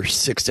for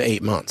 6 to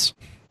 8 months.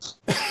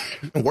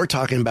 And we're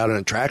talking about an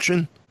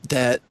attraction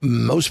that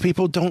most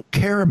people don't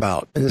care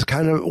about, and it's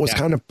kind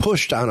of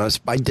pushed on us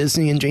by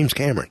Disney and James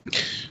Cameron.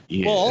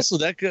 Yeah. Well, also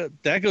that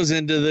goes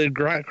into the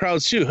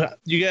crowds too.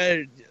 You got,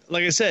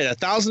 like I said,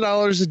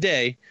 $1,000 a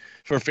day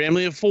for a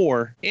family of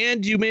 4,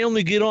 and you may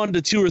only get on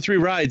to 2 or 3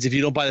 rides if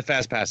you don't buy the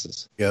fast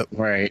passes. Yep.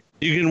 Right.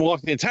 You can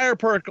walk the entire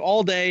park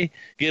all day,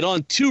 get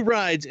on 2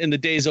 rides, and the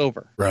day's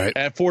over. Right.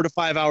 At 4 to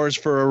 5 hours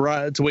for a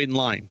ride to wait in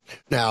line.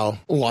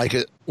 Now, like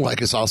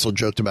it's also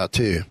joked about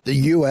too, the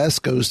U.S.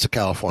 goes to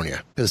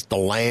California because the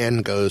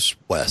land goes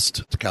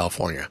west to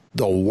California.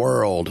 The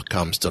world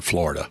comes to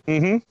Florida.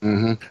 Mm-hmm.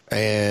 Mm-hmm.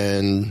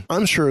 And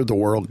I'm sure the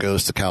world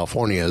goes to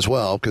California as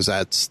well because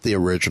that's the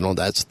original,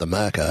 that's the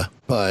Mecca.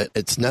 But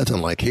it's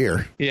nothing like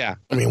here. Yeah.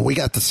 I mean, we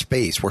got the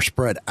space. We're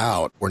spread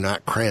out. We're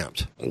not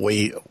cramped.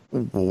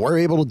 We're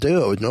able to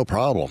do it with no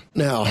problem.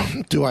 Now,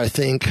 do I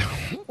think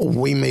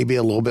we may be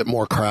a little bit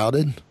more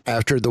crowded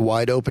after the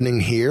wide opening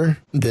here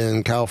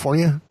than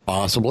California?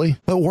 Possibly.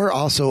 But we're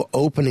also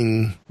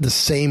opening the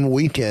same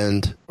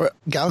weekend.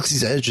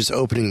 Galaxy's Edge is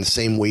opening the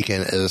same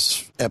weekend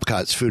as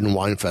Epcot's Food and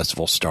Wine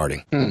Festival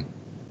starting.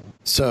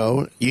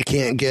 So you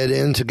can't get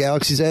into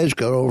Galaxy's Edge,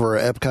 go over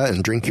to Epcot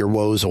and drink your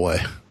woes away.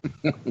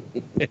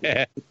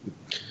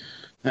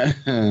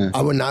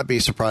 I would not be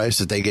surprised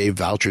if they gave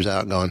vouchers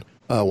out going,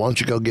 why don't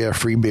you go get a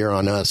free beer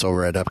on us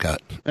over at Epcot?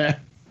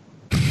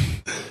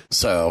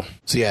 So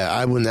yeah,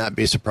 I would not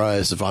be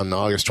surprised if on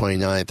August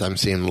 29th, I'm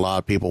seeing a lot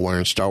of people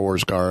wearing Star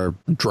Wars garb,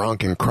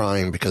 drunk and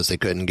crying because they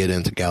couldn't get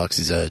into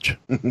Galaxy's Edge.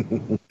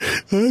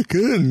 I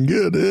couldn't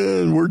get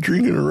in. We're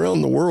drinking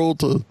around the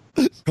world to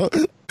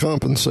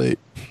compensate.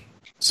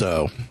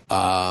 So,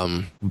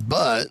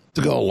 but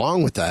to go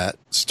along with that,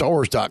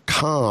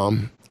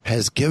 StarWars.com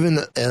has given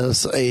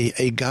us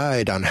a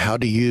guide on how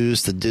to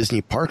use the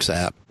Disney Parks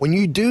app when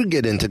you do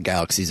get into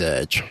Galaxy's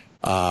Edge.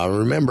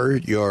 Remember,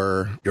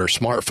 your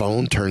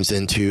smartphone turns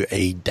into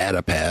a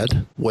data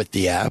pad with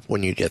the app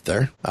when you get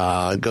there.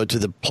 Go to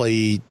the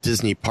Play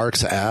Disney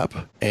Parks app,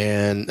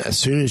 and as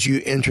soon as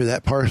you enter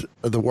that part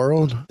of the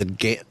world,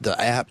 the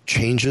app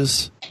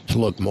changes to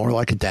look more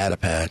like a data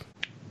pad.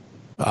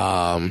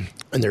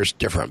 And there's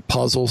different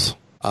puzzles.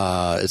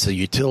 It's a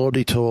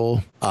utility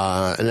tool,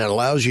 and it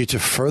allows you to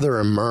further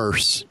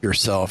immerse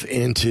yourself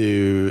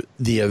into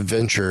the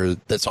adventure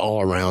that's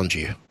all around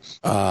you.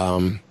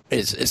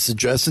 It's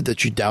suggested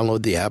that you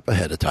download the app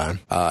ahead of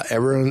time. I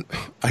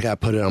got to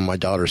put it on my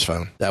daughter's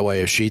phone. That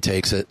way, if she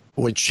takes it,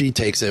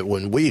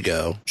 when we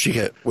go,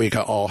 we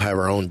can all have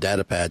our own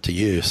data pad to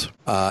use.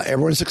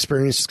 Everyone's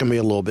experience is going to be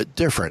a little bit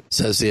different,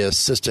 says the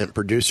assistant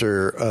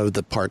producer of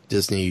the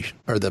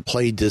the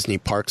Play Disney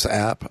Parks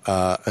app,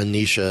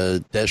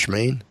 Anisha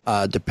Deshmain.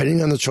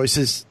 Depending on the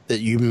choices that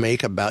you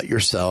make about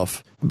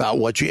yourself, about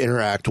what you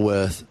interact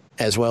with,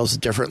 as well as the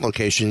different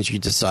locations you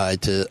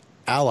decide to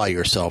ally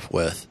yourself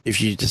with.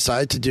 If you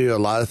decide to do a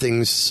lot of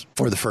things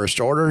for the First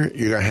Order,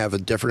 you're going to have a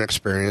different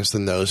experience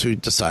than those who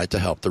decide to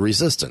help the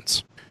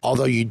Resistance.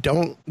 Although you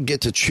don't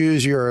get to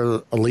choose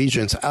your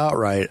allegiance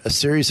outright, a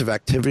series of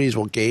activities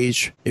will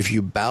gauge if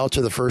you bow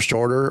to the First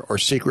Order or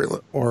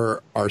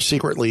are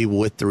secretly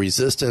with the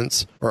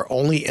Resistance, or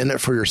only in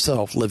it for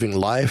yourself, living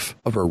life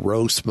of a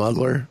rogue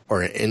smuggler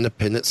or an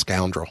independent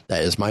scoundrel.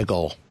 That is my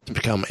goal, to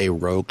become a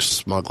rogue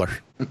smuggler.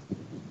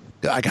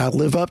 I got to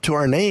live up to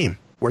our name.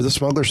 We're the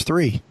Smugglers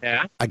 3.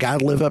 Yeah. I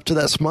got to live up to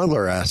that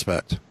smuggler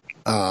aspect.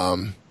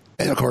 And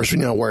of course,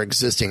 we're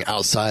existing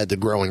outside the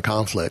growing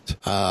conflict.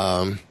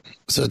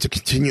 So to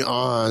continue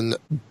on,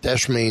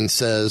 Deshmain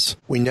says,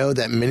 we know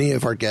that many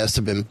of our guests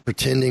have been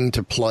pretending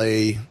to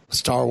play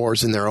Star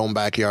Wars in their own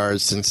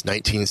backyards since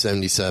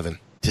 1977.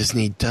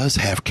 Disney does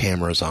have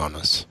cameras on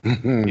us.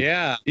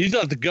 Yeah. You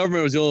thought the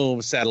government was the only one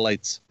with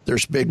satellites.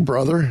 There's Big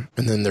Brother,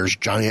 and then there's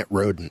Giant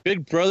Rodent.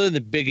 Big Brother and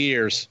the big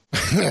ears.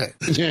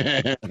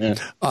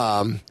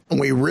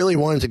 We really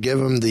wanted to give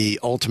them the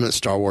ultimate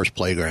Star Wars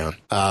playground.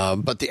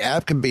 But the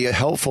app can be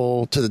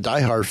helpful to the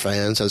diehard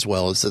fans as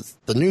well as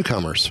the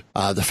newcomers.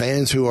 The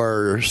fans who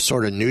are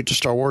sort of new to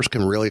Star Wars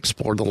can really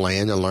explore the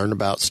land and learn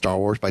about Star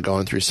Wars by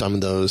going through some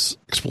of those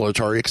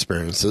exploratory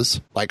experiences,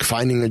 like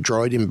finding a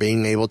droid and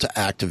being able to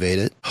activate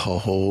it.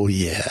 Oh,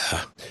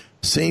 yeah.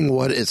 Seeing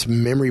what its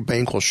memory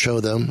bank will show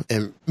them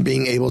and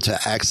being able to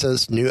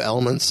access new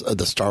elements of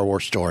the Star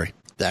Wars story.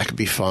 That could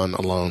be fun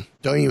alone.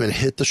 Don't even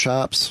hit the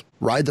shops.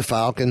 Ride the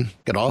Falcon,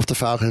 get off the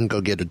Falcon,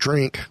 go get a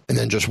drink, and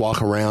then just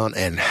walk around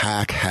and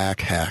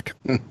hack.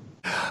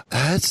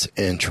 That's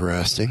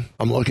interesting.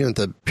 I'm looking at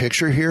the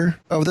picture here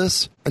of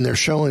this, and they're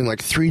showing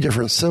like 3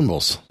 different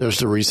symbols. There's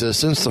the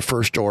Resistance, the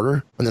First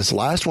Order, and this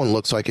last one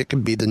looks like it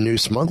could be the new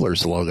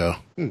Smugglers logo.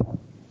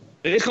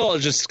 They call it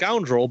just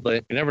Scoundrel,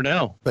 but you never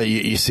know. But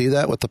you see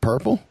that with the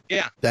purple?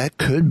 Yeah. That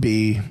could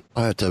be...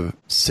 I have to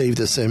save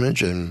this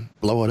image and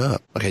blow it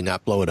up. Okay,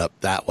 not blow it up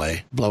that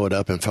way. Blow it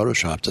up in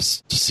Photoshop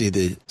just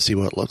to see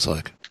what it looks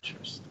like.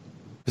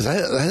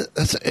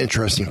 That's an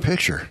interesting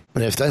picture.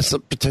 And if that's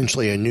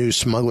potentially a new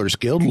Smugglers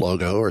Guild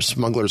logo or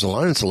Smugglers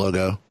Alliance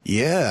logo,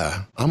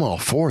 yeah, I'm all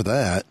for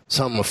that.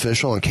 Something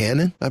official and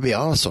canon, that'd be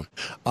awesome.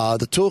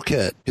 The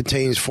toolkit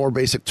contains 4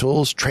 basic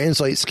tools: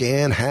 translate,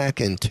 scan, hack,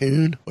 and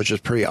tune, which is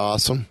pretty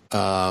awesome.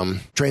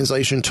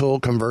 Translation tool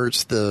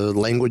converts the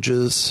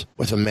languages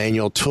with a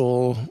manual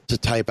tool to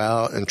type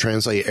out and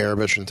translate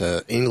Arabic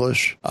into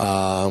English.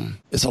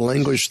 It's a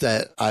language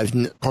that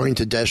according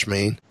to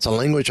Deshmane, it's a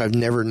language I've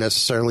never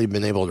necessarily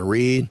been able to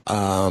read.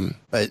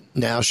 But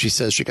now she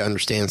says she can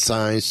understand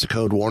signs,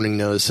 decode warning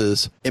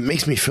notices. It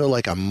makes me feel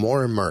like I'm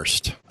more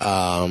immersed.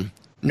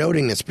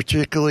 Noting it's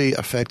particularly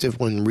effective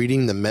when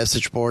reading the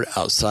message board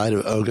outside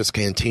of Oga's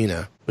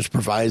Cantina, which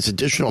provides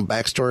additional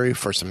backstory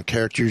for some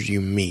characters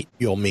you'll meet.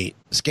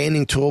 The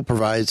scanning tool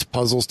provides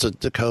puzzles to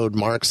decode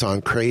marks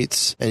on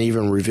crates and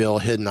even reveal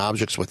hidden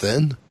objects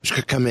within, which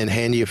could come in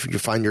handy if you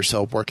find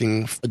yourself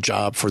working a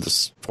job for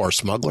a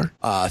smuggler.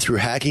 Through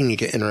hacking, you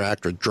can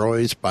interact with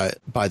droids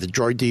by the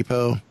droid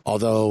depot,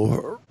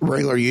 although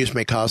regular use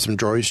may cause some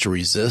droids to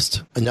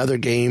resist. Another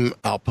game,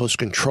 Outpost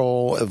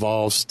Control,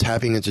 involves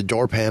tapping into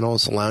door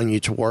panels, allowing you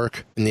to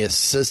work in the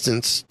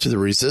assistance to the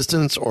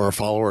Resistance or a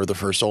follower of the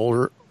First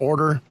Order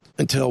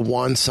until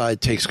one side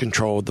takes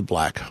control of the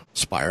Black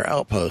Spire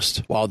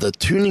outpost, while the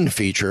tuning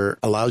feature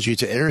allows you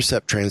to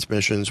intercept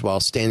transmissions while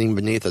standing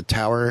beneath a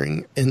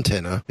towering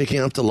antenna,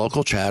 picking up the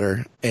local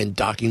chatter and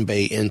docking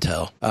bay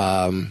intel.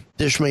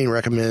 Deshmane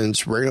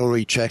recommends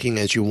regularly checking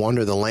as you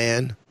wander the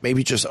land.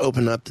 Maybe just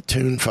open up the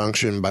tune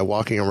function by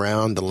walking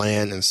around the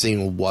land and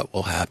seeing what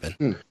will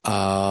happen.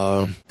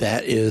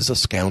 That is a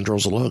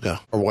Scoundrel's logo,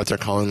 or what they're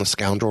calling the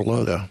Scoundrel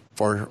logo.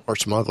 Or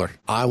Smuggler.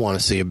 I want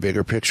to see a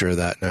bigger picture of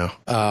that now.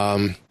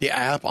 The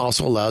app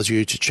also allows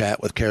you to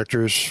chat with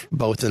characters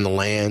both in the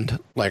land,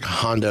 like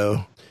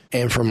Hondo,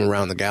 and from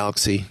around the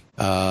galaxy.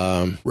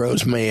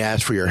 Rose may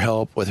ask for your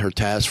help with her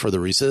task for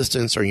the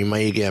Resistance, or you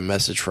may get a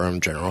message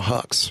from General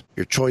Hux.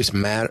 Your choices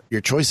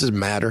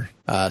matter,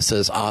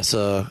 says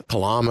Asa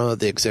Kalama,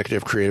 the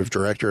executive creative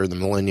director of the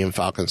Millennium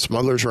Falcon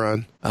Smugglers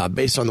Run.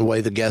 Based on the way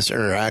the guests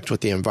interact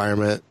with the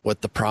environment, with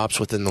the props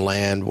within the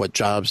land, what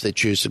jobs they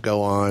choose to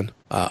go on,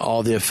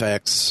 all the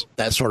effects,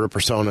 that sort of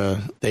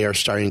persona they are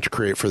starting to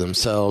create for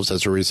themselves.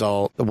 As a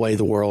result, the way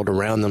the world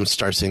around them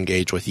starts to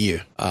engage with you.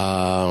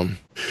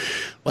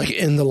 Like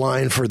in the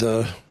line for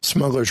the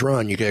Smuggler's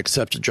Run, you can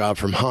accept a job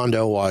from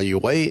Hondo while you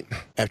wait.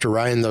 After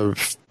riding the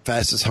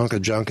fastest hunk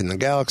of junk in the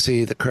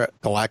galaxy, the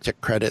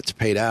galactic credits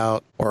paid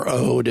out or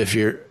owed if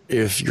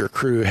your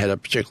crew had a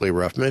particularly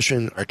rough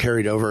mission are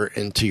carried over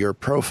into your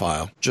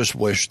profile. Just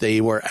wish they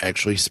were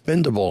actually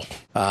spendable.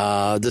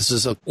 This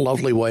is a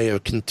lovely way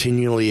of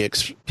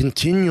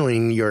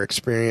continuing your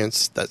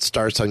experience that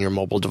starts on your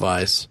mobile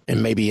device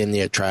and maybe in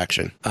the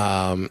attraction.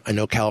 I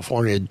know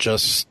California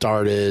just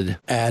started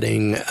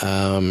adding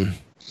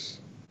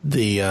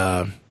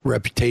the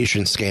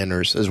reputation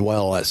scanners as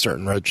well at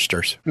certain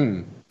registers.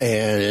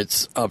 And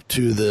it's up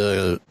to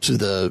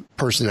the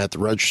person at the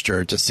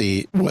register to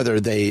see whether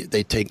they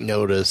take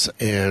notice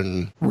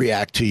and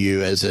react to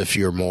you as if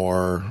you're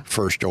more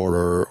First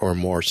Order or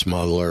more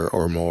Smuggler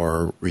or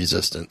more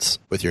Resistance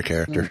with your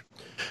character.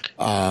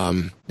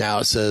 Now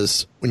it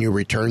says when you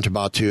return to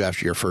Batuu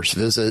after your first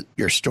visit,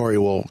 your story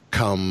will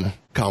come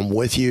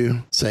with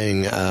you,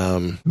 saying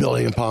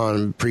building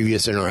upon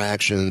previous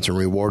interactions and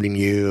rewarding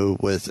you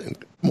with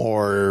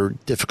more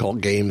difficult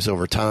games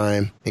over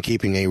time, and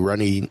keeping a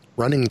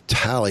running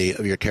tally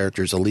of your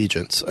character's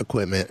allegiance,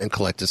 equipment, and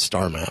collected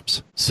star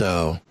maps.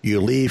 So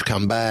you leave,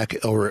 come back,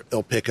 or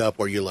it'll pick up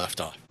where you left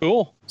off.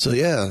 Cool. So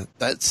yeah,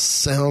 that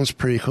sounds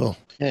pretty cool.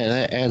 Yeah,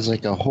 that adds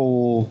like a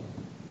whole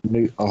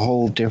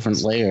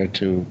different layer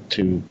to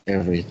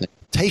everything.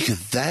 Take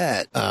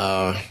that,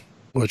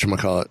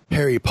 whatchamacallit,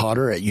 Harry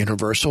Potter at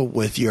Universal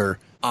with your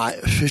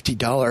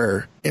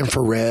 $50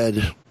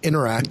 infrared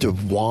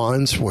interactive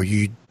wands where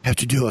you have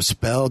to do a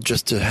spell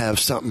just to have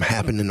something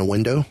happen in the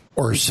window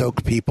or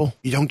soak people.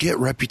 You don't get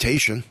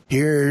reputation.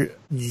 Here,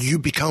 you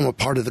become a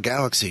part of the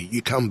galaxy.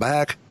 You come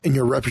back, and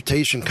your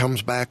reputation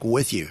comes back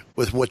with you,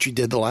 with what you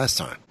did the last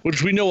time.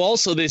 Which we know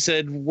also, they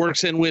said,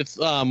 works in with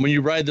when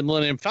you ride the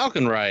Millennium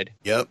Falcon ride.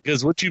 Yep.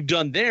 Because what you've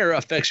done there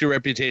affects your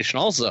reputation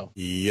also.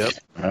 Yep.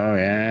 Oh,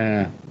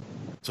 yeah.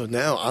 So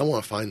now I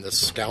want to find this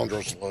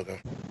Scoundrels logo.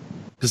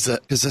 Because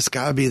it's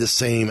got to be the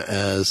same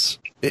as...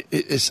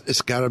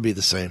 It's got to be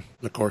the same.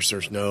 And of course,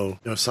 there's no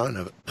sign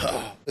of it.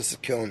 Oh, this is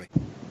killing me.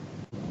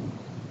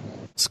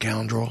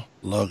 Scoundrel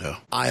logo.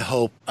 I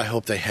hope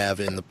they have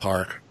in the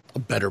park a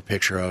better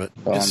picture of it.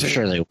 Well, I'm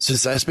sure they will.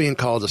 Since that's being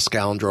called a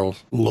Scoundrel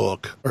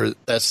look, or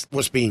that's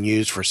what's being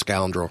used for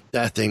Scoundrel,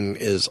 that thing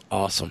is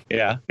awesome.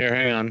 Yeah. Here,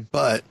 hang on.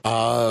 But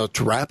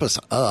to wrap us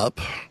up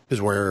is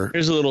where...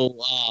 Here's a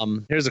little,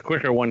 here's a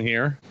quicker one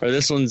here. Or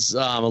this one's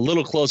a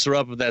little closer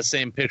up of that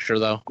same picture,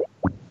 though.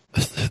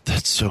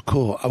 That's so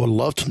cool. I would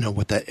love to know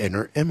what that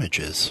inner image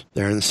is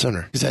there in the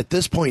center. Because at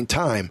this point in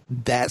time,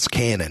 that's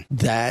canon.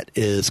 That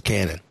is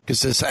canon.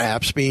 Because this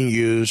app's being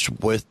used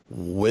with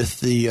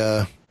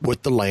the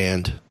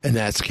land, and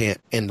that's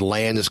and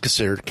land is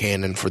considered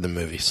canon for the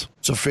movies.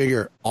 So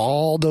figure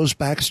all those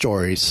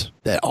backstories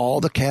that all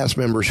the cast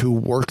members who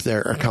work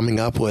there are coming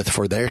up with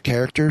for their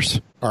characters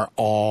are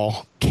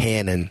all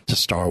canon to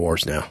Star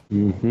Wars now.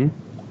 Mm-hmm.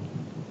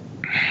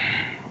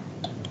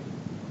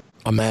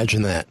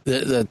 Imagine that.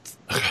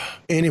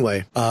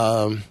 Anyway,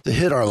 to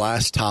hit our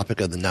last topic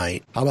of the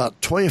night, how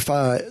about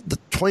the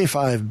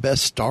 25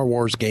 best Star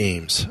Wars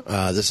games?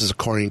 This is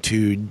according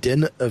to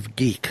Den of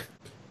Geek.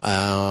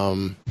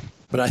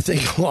 But I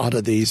think a lot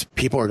of these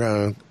people are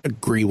going to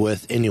agree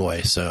with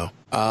anyway. So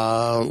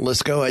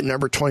let's go at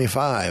number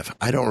 25.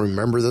 I don't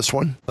remember this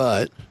one,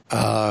 but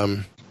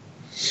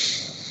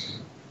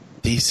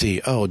DC.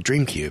 Oh,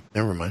 Dreamcube.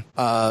 Never mind.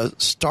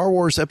 Star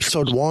Wars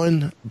Episode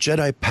 1,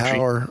 Jedi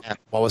Power.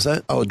 What was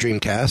that? Oh,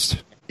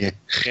 Dreamcast. Yeah.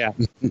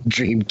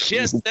 Dreamcube.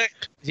 PSX.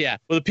 Yeah.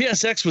 Well, the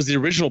PSX was the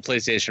original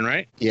PlayStation,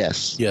 right?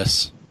 Yes.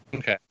 Yes.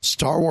 Okay.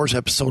 Star Wars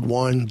Episode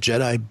 1,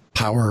 Jedi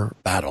Power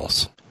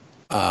Battles.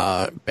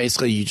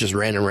 Basically, you just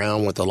ran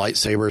around with a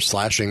lightsaber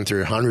slashing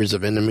through hundreds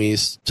of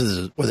enemies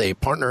with a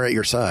partner at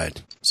your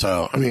side.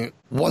 So, I mean,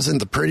 wasn't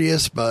the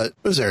prettiest, but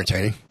it was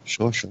entertaining.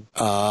 Sure.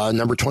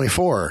 Number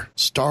 24,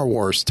 Star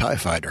Wars TIE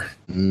Fighter.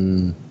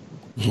 Love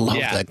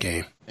that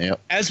game. Yep.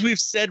 As we've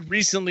said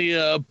recently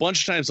a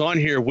bunch of times on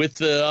here, with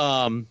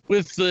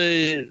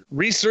the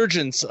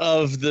resurgence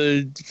of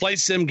the flight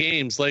sim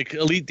games like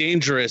Elite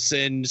Dangerous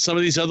and some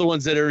of these other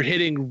ones that are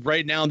hitting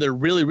right now, they're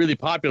really, really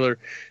popular.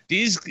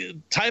 These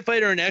TIE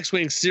Fighter and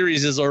X-Wing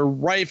series are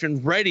rife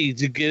and ready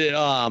to get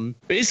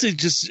basically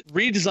just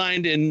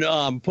redesigned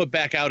and put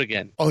back out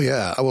again. Oh,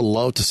 yeah. I would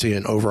love to see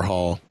an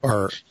overhaul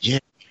or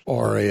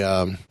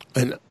a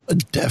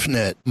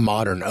definite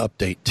modern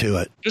update to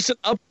it. Just an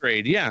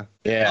upgrade, yeah.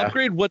 Yeah.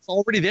 Upgrade what's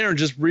already there and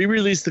just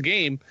re-release the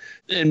game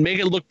and make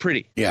it look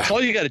pretty. Yeah. That's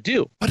all you got to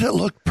do. But it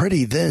looked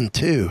pretty then,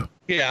 too.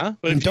 Yeah,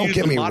 but And if you don't use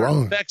get the me modern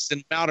wrong. effects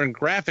and modern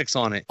graphics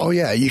on it. Oh,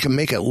 yeah. You can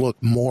make it look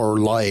more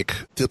like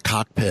the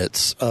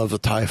cockpits of a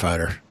TIE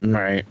Fighter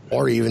Right.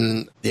 or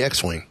even the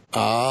X-Wing.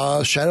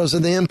 Shadows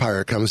of the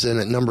Empire comes in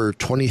at number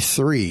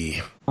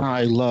 23.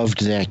 I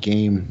loved that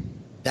game.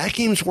 That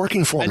game's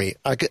working for me.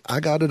 I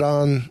got it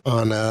on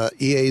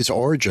EA's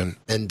Origin,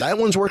 and that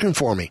one's working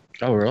for me.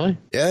 Oh, really?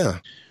 Yeah.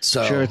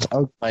 So Sure, it's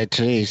out by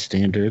today's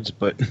standards,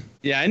 but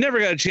Yeah, I never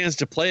got a chance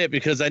to play it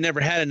because I never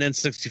had an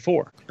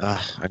N64.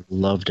 I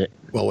loved it.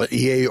 well, with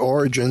EA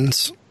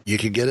Origins, you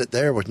could get it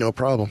there with no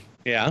problem.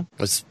 Yeah,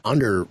 It's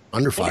under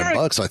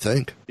 $5, I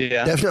think.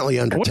 yeah. Definitely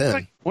under I wonder if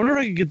 10. wonder if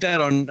I could get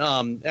that on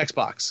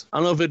Xbox. I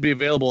don't know if it'd be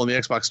available in the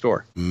Xbox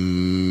store.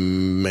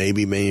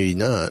 Maybe, maybe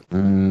not.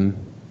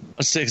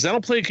 Let's see, because I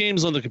don't play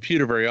games on the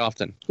computer very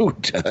often. Who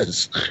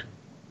does?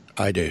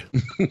 I do.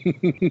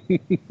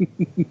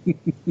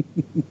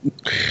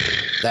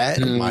 That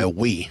and my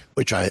Wii,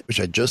 which I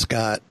just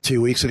got 3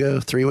 weeks ago,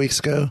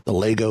 the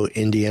Lego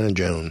Indiana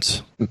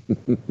Jones.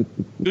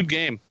 Good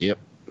game. Yep.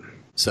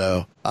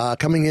 So,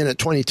 coming in at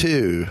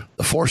 22,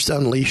 The Force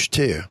Unleashed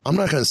 2. I'm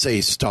not going to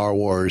say Star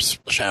Wars,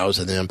 Shadows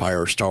of the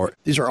Empire, or Star Wars.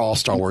 These are all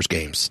Star Wars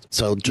games.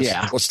 So,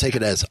 let's take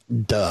it as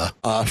duh.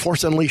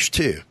 Force Unleashed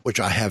 2, which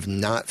I have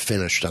not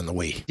finished on the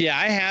Wii. Yeah,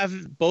 I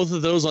have both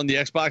of those on the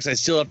Xbox. I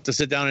still have to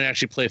sit down and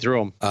actually play through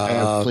them.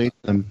 I played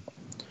them.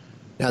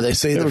 Now, they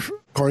say,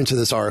 according to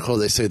this article,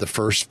 they say the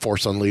first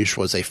Force Unleashed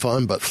was a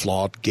fun but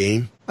flawed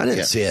game. I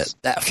didn't see it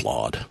that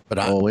flawed, but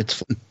It's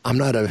fun. I'm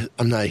not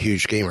a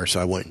huge gamer, so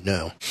I wouldn't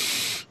know.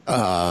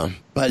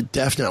 But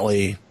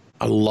definitely,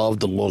 I love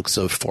the looks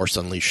of Force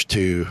Unleashed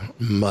 2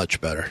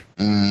 much better.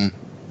 And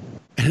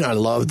I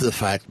love the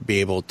fact to be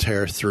able to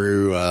tear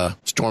through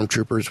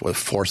stormtroopers with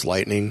Force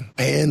lightning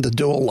and the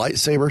dual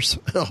lightsabers.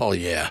 Oh,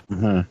 yeah.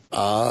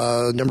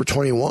 Number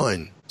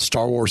 21,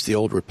 Star Wars The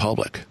Old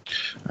Republic.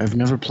 I've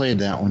never played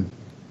that one.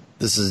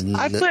 This is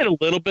I've played a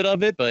little bit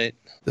of it, but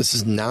this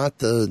is not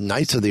the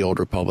Knights of the Old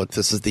Republic.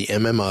 This is the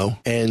MMO.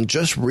 And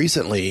just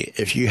recently,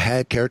 if you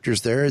had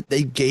characters there,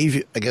 they gave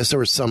you, I guess there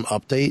was some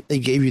update. They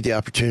gave you the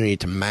opportunity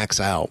to max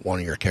out one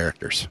of your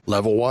characters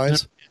level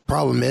wise.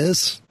 Problem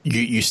is,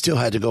 you still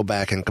had to go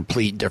back and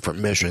complete different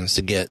missions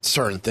to get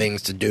certain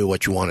things to do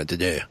what you wanted to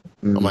do.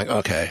 I'm like,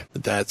 okay,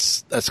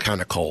 that's kind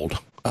of cold.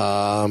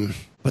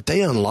 But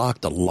they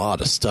unlocked a lot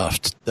of stuff,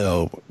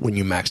 though, when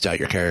you maxed out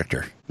your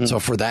character. So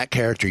for that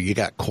character, you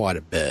got quite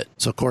a bit.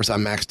 So, of course, I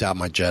maxed out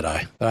my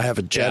Jedi. But I have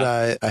a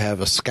Jedi, I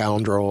have a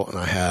Scoundrel, and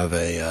I have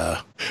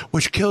a...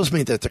 which kills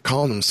me that they're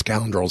calling them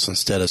Scoundrels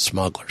instead of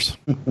Smugglers.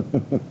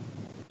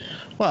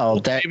 Well,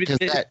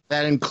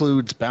 that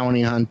includes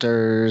bounty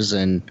hunters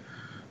and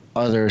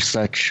other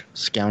such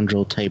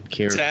scoundrel-type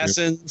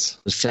characters.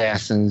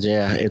 Assassins,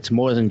 yeah. It's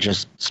more than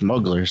just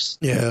smugglers.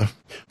 Yeah.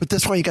 But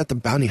that's why you got the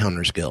Bounty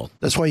Hunters Guild.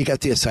 That's why you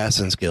got the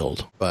Assassins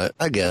Guild. But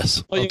I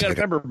guess. Well, you got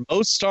to remember,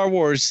 most Star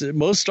Wars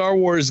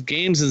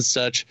games and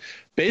such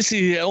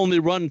basically only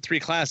run 3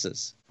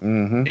 classes.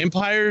 Mm-hmm.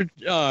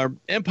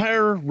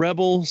 Empire,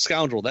 Rebel,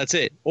 Scoundrel. That's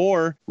it.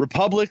 Or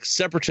Republic,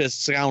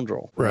 Separatist,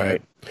 Scoundrel.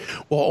 Right.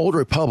 Well, Old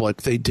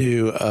Republic, they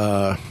do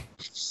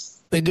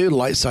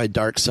light side,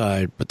 dark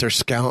side, but they're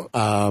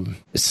scoundrels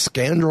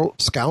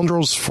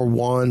for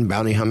one,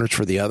 bounty hunters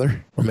for the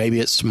other, or maybe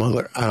it's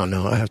smuggler. I don't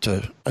know. I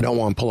don't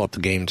want to pull up the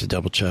game to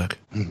double check.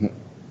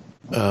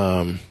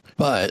 Mm-hmm.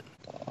 But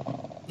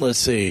let's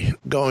see.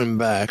 Going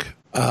back,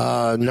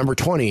 number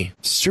 20,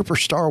 Super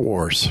Star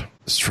Wars,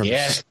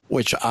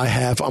 which I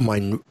have on my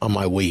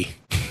Wii.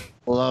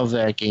 Love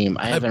that game.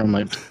 I have it on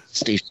my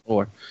PlayStation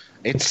 4.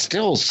 It's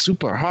still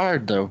super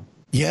hard though.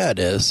 Yeah, it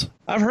is.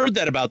 I've heard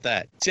that about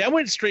that. See, I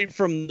went straight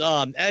from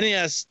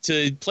NES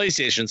to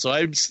PlayStation, so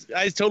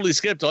I totally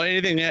skipped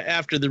anything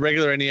after the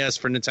regular NES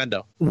for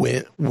Nintendo.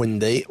 When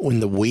the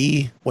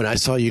Wii, when I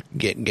saw you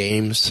get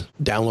games,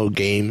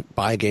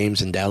 buy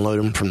games and download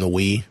them from the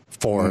Wii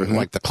for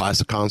like the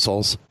classic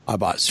consoles, I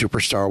bought Super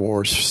Star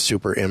Wars,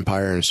 Super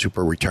Empire, and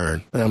Super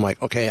Return. And I'm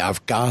like, okay,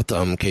 I've got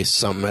them in case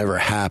something ever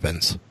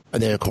happens.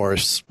 And then, of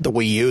course, the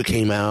Wii U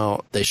came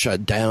out. They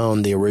shut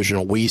down the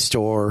original Wii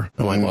store.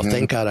 I'm like, well,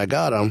 thank God I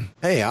got them.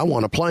 Hey, I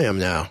want to play them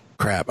now.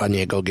 Crap, I need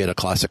to go get a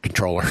classic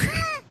controller.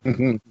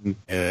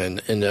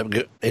 And end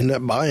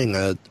up buying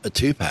a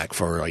 2-pack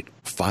for like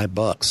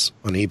 $5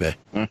 on eBay.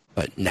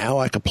 But now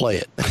I can play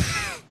it.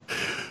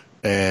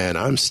 And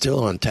I'm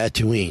still on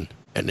Tatooine.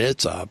 And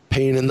it's a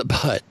pain in the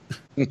butt.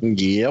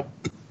 Yep.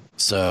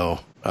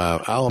 So...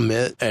 I'll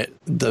admit, at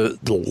the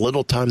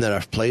little time that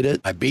I've played it,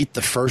 I beat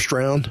the first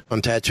round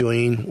on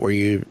Tatooine where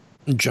you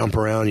jump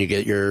around, you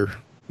get your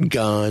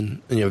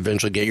gun, and you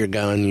eventually get your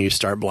gun and you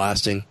start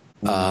blasting.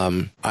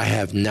 I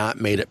have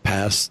not made it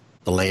past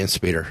the land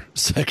speeder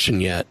section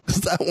yet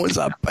because that one's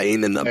a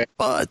pain in the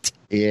butt.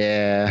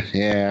 Yeah,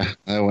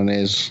 that one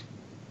is.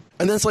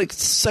 And that's like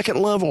second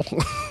level.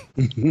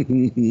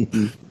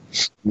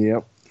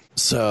 Yep.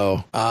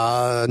 So,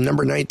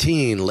 number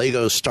 19,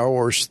 Lego Star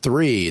Wars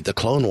 3, The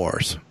Clone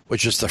Wars,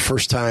 which is the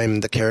first time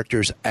the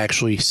characters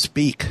actually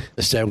speak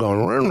instead of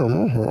going...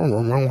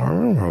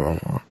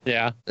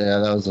 Yeah,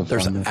 that was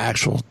There's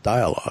actual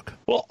dialogue.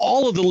 Well,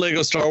 all of the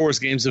Lego Star Wars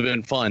games have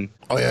been fun.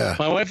 Oh, yeah.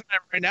 My wife and I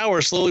right now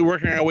are slowly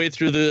working our way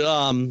through the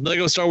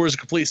Lego Star Wars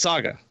Complete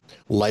Saga.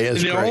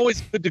 Leia's great. Always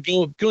good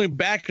to going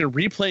back and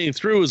replaying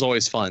through is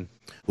always fun.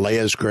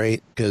 Leia's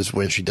great because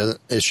when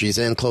if she's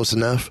in close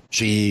enough,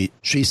 she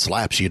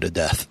slaps you to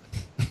death.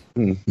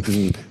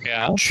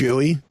 Yeah.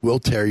 Chewie will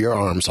tear your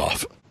arms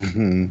off.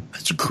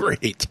 That's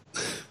great.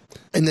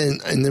 And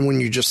then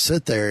when you just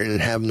sit there and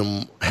have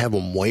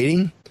them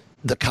waiting,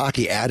 the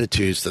cocky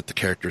attitudes that the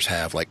characters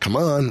have, like, come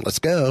on, let's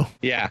go.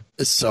 Yeah.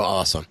 It's so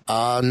awesome.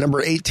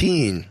 Number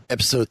 18,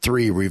 Episode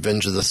 3,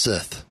 Revenge of the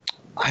Sith.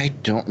 I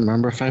don't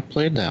remember if I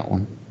played that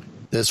one.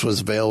 This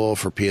was available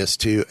for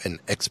PS2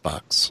 and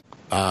Xbox.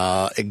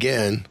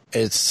 Again,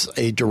 it's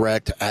a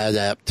direct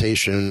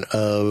adaptation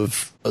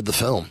of the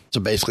film. So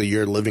basically,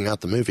 you're living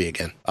out the movie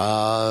again.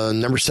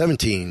 Number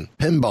 17,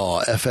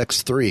 Pinball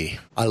FX3.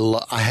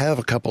 I have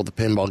a couple of the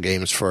pinball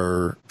games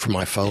for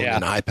my phone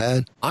and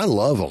iPad. I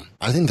love them.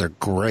 I think they're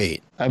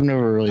great. I've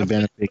never really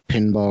been a big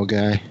pinball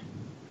guy.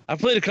 I've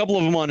played a couple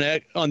of them on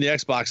the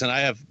Xbox,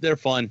 and they're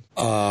fun.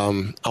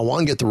 I want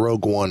to get the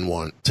Rogue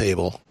One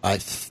table. I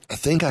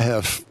think I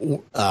have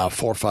 4,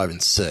 5,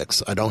 and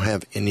 6. I don't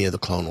have any of the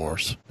Clone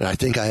Wars, and I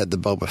think I had the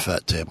Boba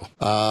Fett table.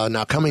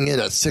 Now coming in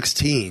at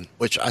 16,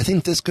 which I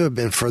think this could have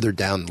been further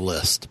down the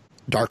list.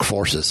 Dark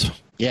Forces.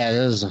 Yeah,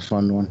 that was a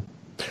fun one.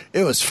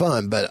 It was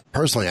fun, but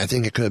personally, I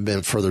think it could have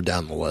been further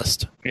down the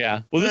list.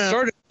 Yeah. Well, this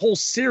started a whole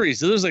series.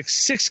 So there's like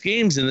 6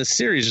 games in this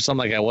series or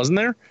something like that, wasn't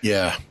there?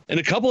 Yeah. And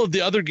a couple of the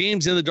other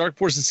games in the Dark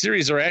Forces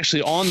series are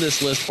actually on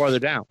this list farther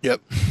down.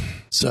 Yep.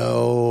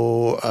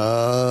 So,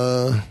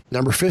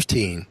 number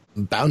 15,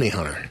 Bounty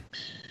Hunter,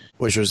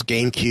 which was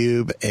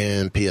GameCube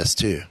and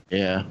PS2.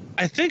 Yeah.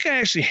 I think I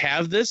actually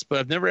have this, but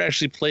I've never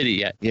actually played it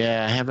yet.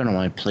 Yeah, I have it on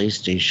my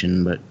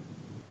PlayStation, but...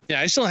 Yeah,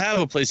 I still have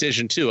a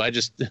PlayStation 2. I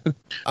just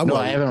I No,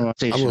 I haven't on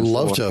PlayStation I would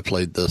love 4. to have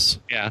played this.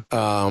 yeah.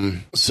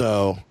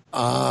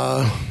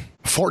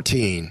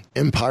 14,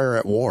 Empire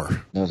at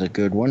War. Another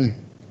good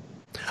one.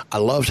 I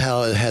loved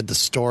how it had the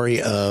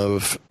story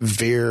of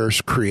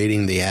Veers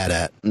creating the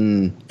AT-AT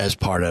as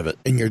part of it,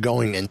 and you're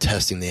going and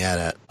testing the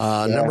AT-AT.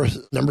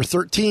 Number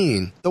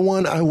 13, the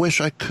one I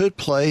wish I could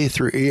play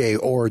through EA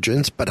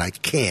Origins, but I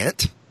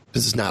can't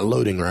because it's not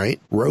loading right.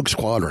 Rogue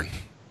Squadron.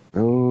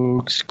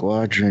 Rogue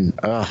Squadron.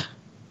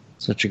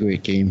 Such a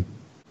great game.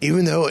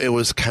 Even though it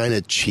was kind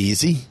of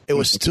cheesy, it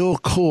was still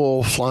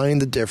cool flying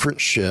the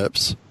different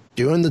ships,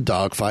 doing the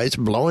dogfights,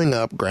 blowing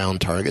up ground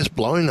targets,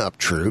 blowing up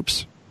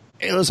troops.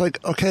 It was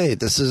like, okay,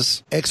 this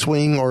is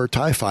X-Wing or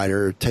TIE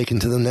Fighter taken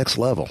to the next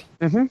level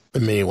in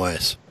many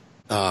ways.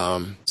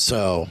 Number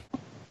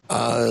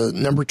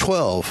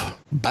 12,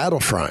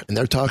 Battlefront. And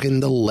they're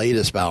talking the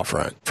latest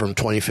Battlefront from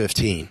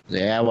 2015.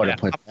 Yeah, I would have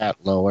put that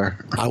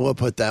lower. I would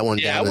put that one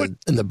down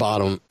in the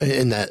bottom,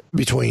 in that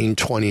between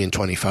 20 and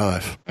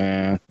 25.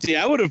 See,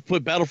 I would have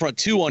put Battlefront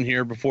 2 on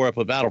here before I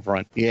put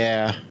Battlefront.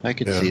 Yeah, I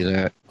could see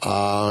that.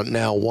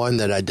 Now, one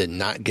that I did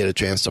not get a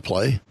chance to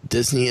play,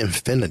 Disney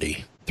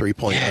Infinity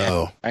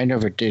 3.0. I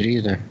never did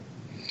either.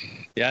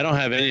 Yeah, I don't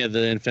have any of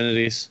the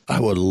Infinities.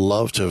 I would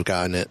love to have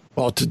gotten it.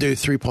 Well, to do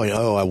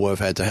 3.0, I would have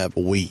had to have a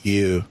Wii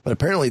U. But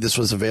apparently this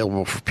was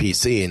available for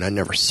PC, and I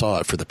never saw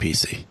it for the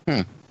PC.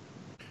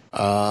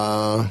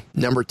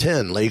 Number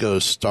 10, Lego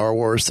Star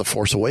Wars The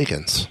Force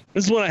Awakens.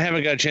 This is one I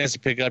haven't got a chance to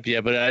pick up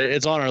yet, but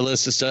it's on our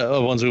list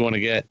of ones we want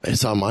to get.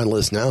 It's on my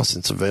list now since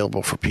it's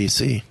available for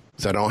PC.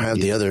 Because I don't have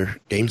the other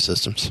game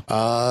systems.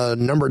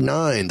 Number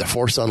 9, The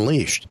Force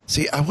Unleashed.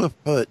 See, I would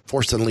have put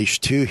Force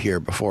Unleashed 2 here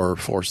before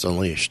Force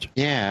Unleashed.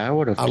 Yeah, I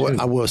would have. I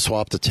would have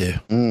swapped the two.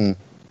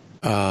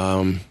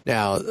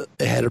 Now,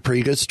 it had a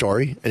pretty good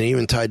story and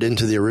even tied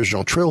into the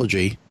original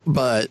trilogy,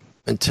 but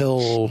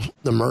until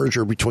the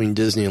merger between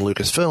Disney and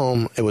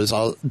Lucasfilm, it was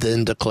all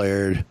then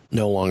declared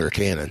no longer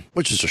canon,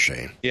 which is a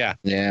shame. Yeah.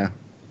 Yeah.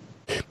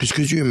 Because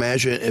could you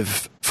imagine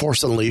if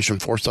Force Unleashed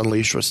and Force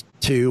Unleashed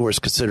 2 was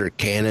considered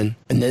canon,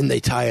 and then they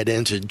tie it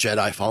into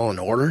Jedi Fallen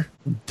Order?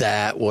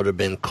 That would have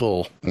been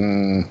cool.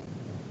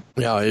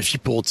 Now, if you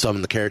pulled some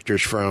of the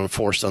characters from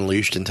Force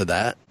Unleashed into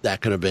that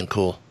could have been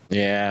cool.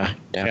 Yeah,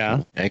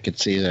 definitely. I could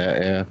see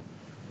that, yeah.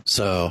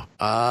 So,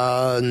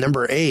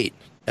 number 8,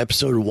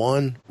 Episode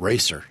 1,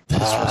 Racer. This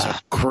was a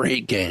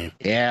great game.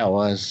 Yeah, it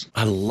was.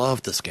 I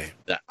love this game.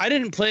 I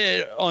didn't play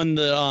it on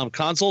the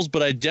consoles,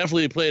 but I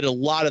definitely played a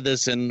lot of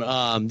this in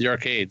the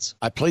arcades.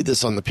 I played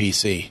this on the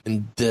PC,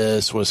 and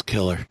this was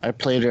killer. I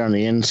played it on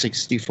the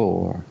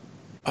N64.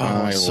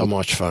 Oh, so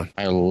much fun.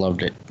 I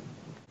loved it.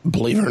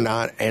 Believe it or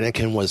not,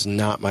 Anakin was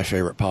not my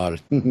favorite pod.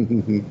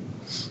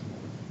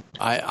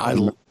 I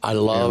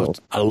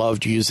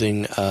loved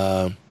using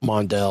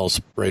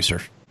Mondale's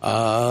Racer.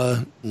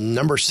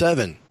 Number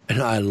 7,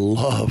 and I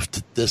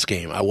loved this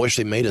game. I wish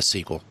they made a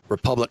sequel,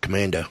 Republic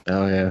Commando.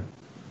 Oh, yeah.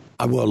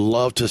 I would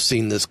love to have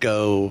seen this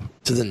go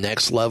to the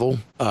next level.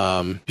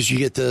 Because you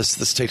get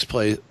this takes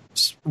place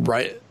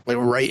right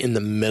in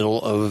the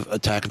middle of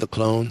Attack of the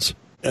Clones.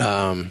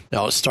 Now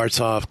it starts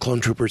off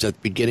Clone Troopers at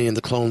the beginning of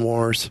the Clone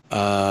Wars.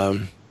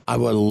 I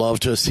would love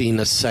to have seen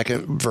a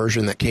second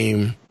version that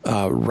came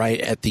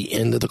right at the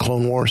end of the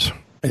Clone Wars.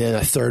 And then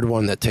a third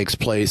one that takes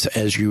place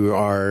as you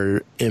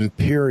are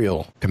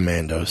Imperial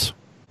commandos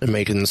and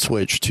making the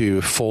switch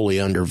to fully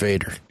under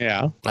Vader.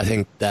 Yeah. I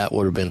think that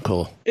would have been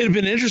cool. It'd have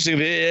been interesting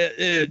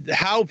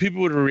how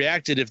people would have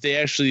reacted if they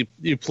actually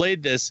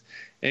played this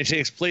and it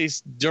takes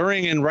place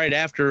during and right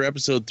after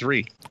Episode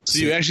 3. So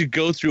you actually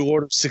go through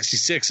Order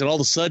 66 and all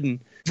of a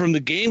sudden, from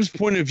the game's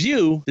point of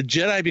view, the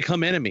Jedi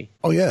become enemy.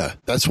 Oh, yeah.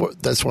 That's what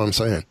I'm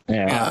saying.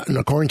 Yeah. And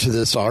according to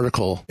this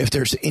article, if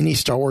there's any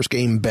Star Wars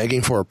game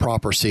begging for a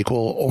proper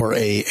sequel or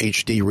a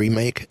HD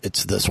remake,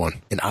 it's this one.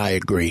 And I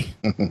agree.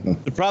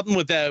 The problem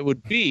with that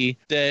would be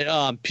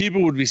that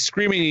people would be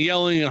screaming and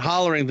yelling and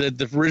hollering that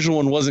the original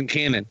one wasn't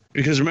canon.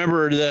 Because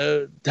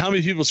remember, how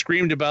many people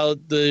screamed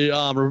about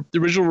the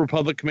original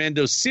Republic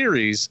Commando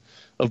series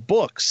of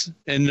books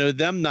and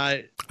them not...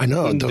 I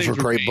know. Those were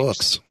great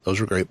books. Those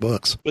were great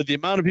books. But the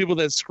amount of people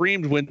that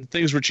screamed when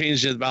things were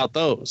changed about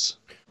those.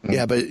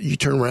 Yeah, but you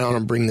turn around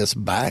and bring this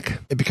back,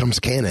 it becomes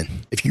canon.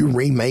 If you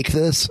remake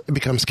this, it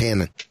becomes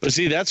canon. But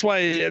see, that's why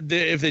if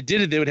they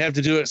did it, they would have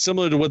to do it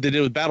similar to what they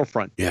did with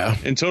Battlefront. Yeah.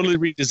 And totally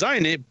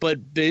redesign it, but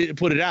they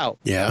put it out.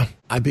 Yeah,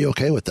 I'd be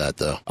okay with that,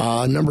 though.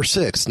 Number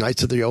 6,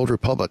 Knights of the Old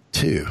Republic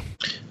 2.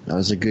 That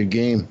was a good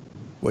game.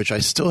 Which I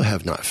still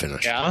have not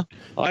finished. Yeah,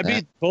 I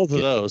beat both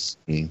of those.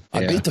 Yeah.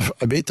 I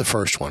beat the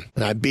first one,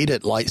 and I beat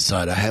it light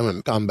side. I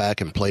haven't gone back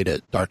and played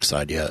it dark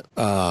side yet.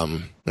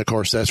 Of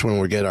course, that's when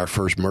we get our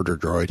first murder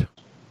droid.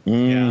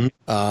 Yeah.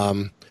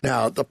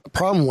 Now, the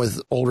problem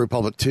with Old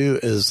Republic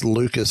 2 is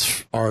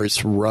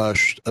LucasArts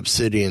rushed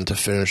Obsidian to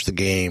finish the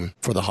game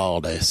for the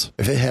holidays.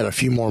 If it had a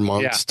few more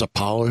months to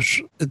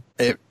polish,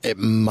 it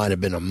might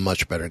have been a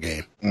much better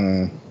game.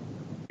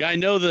 Yeah, I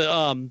know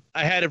that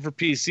I had it for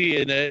PC,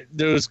 and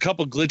there was a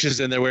couple glitches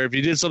in there where if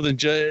you did something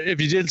in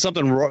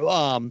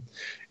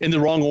the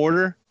wrong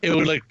order, it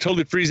would like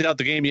totally freeze out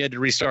the game. You had to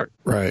restart.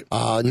 Right.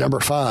 Number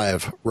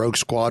 5, Rogue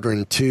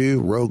Squadron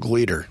 2, Rogue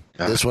Leader.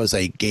 This was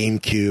a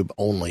GameCube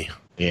only.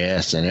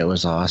 Yes, and it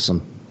was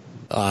awesome.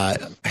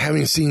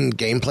 Having seen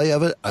gameplay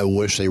of it, I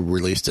wish they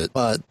released it.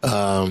 But,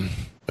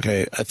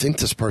 okay, I think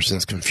this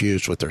person's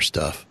confused with their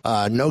stuff.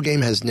 No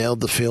game has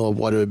nailed the feel of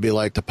what it would be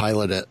like to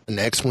pilot an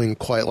X-Wing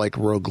quite like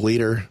Rogue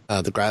Leader.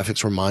 The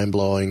graphics were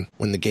mind-blowing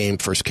when the game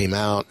first came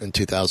out in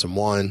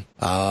 2001,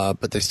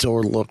 but they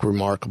still look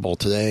remarkable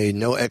today.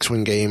 No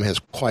X-Wing game has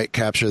quite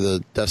captured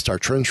the Death Star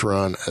Trench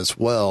Run as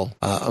well.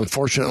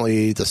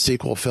 Unfortunately, the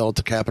sequel failed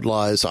to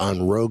capitalize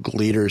on Rogue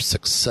Leader's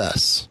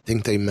success. I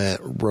think they meant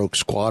Rogue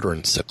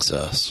Squadron's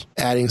success.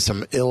 Adding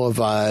some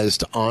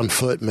ill-advised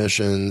on-foot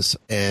missions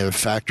and the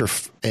fact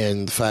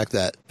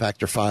that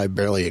Factor 5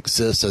 barely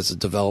exists as a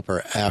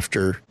developer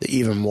after the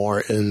even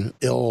more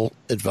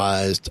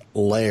ill-advised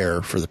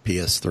layer for the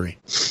PS3.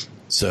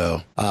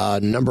 So,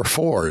 number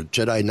 4,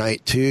 Jedi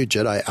Knight 2,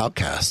 Jedi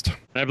Outcast.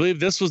 I believe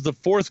this was the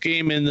 4th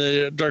game in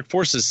the Dark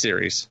Forces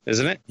series,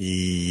 isn't it?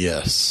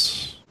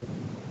 Yes.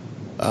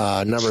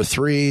 Number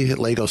 3,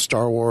 Lego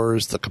Star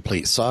Wars, The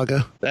Complete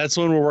Saga. That's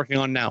the one we're working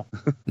on now.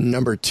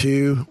 Number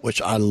 2,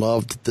 which I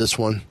loved this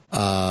one,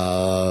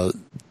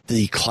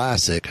 the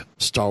classic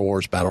Star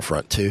Wars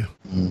Battlefront 2.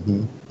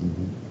 Mm-hmm.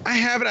 Mm-hmm. I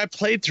have it. I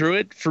played through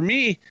it. For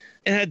me,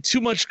 it had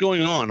too much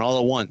going on all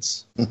at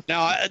once.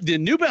 Now, the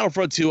new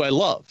Battlefront 2 I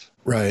love.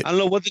 Right. I don't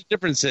know what the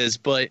difference is,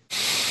 but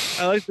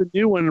I like the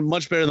new one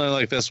much better than I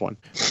like this one.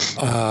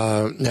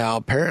 Now,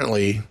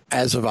 apparently,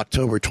 as of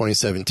October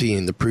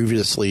 2017, the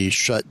previously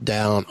shut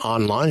down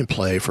online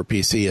play for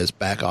PC is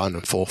back on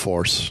in full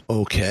force.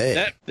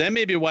 Okay. That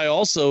may be why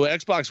also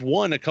Xbox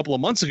One a couple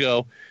of months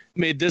ago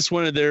made this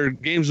one of their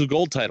Games with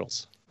Gold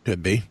titles.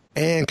 Could be.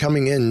 And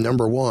coming in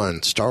number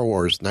 1, Star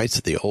Wars Knights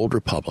of the Old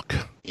Republic.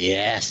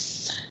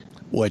 Yes.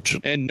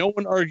 And no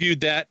one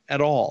argued that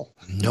at all.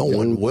 No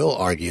one will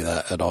argue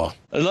that at all.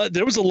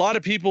 There was a lot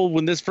of people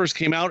when this first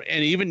came out,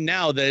 and even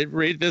now, that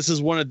rate this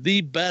is one of the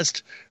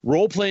best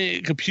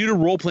computer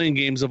role-playing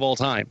games of all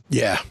time.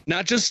 Yeah.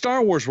 Not just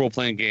Star Wars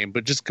role-playing game,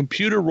 but just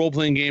computer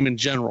role-playing game in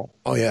general.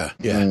 Oh, yeah.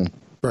 Yeah.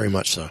 Very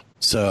much so.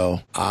 So,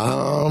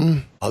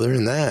 other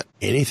than that,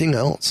 anything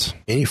else?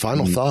 Any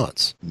final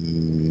thoughts?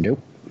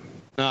 Nope.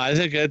 No, I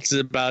think that's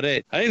about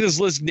it. I think this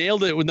list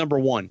nailed it with number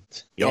 1.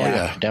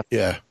 Yeah.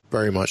 Yeah.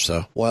 Very much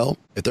so. Well,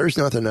 if there's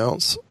nothing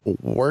else,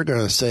 we're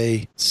going to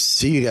say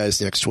see you guys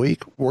next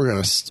week. We're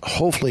going to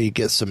hopefully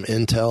get some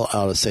intel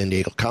out of San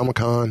Diego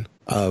Comic-Con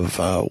of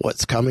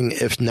what's coming.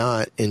 If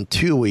not, in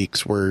 2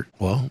 weeks, we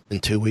got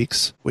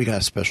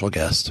a special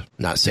guest.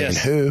 Not saying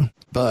who,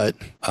 but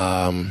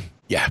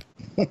yeah.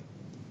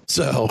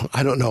 So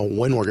I don't know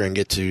when we're going to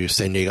get to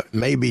San Diego.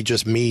 Maybe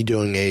just me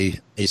doing a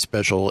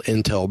special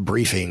intel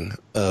briefing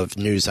of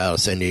news out of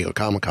San Diego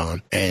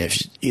Comic-Con. And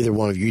if either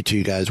one of you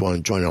two guys want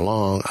to join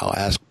along, I'll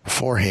ask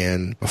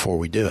beforehand before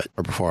we do it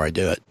or before I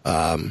do it.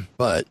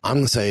 But I'm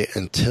going to say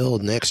until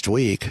next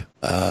week,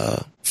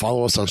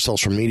 follow us on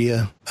social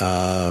media.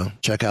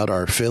 Check out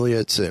our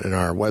affiliates and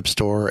our web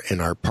store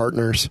and our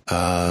partners.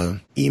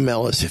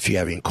 Email us if you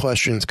have any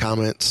questions,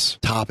 comments,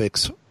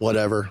 topics,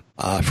 whatever.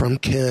 From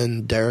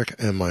Ken, Derek,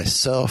 and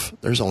myself,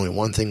 there's only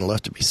one thing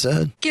left to be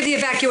said. Give the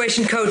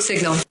evacuation code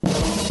signal.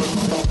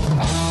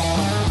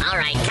 All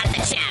right, cut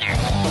the chatter.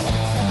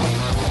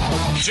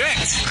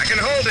 Jet, I can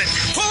hold it.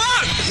 Pull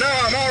up! No,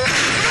 I'm all right.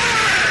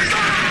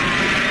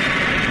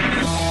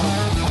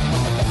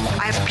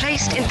 I have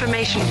placed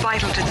information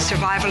vital to the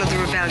survival of the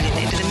rebellion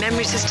into the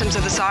memory systems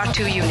of this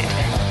R2 unit.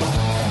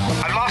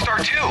 I've lost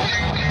R2.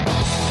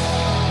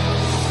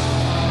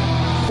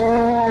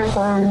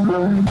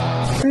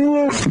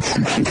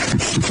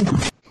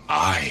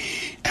 I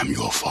am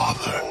your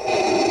father.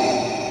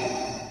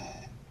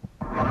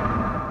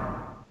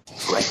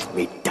 Break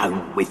me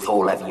down with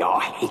all of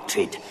your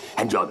hatred,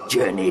 and your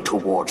journey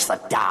towards the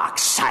dark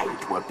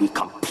side will be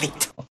complete.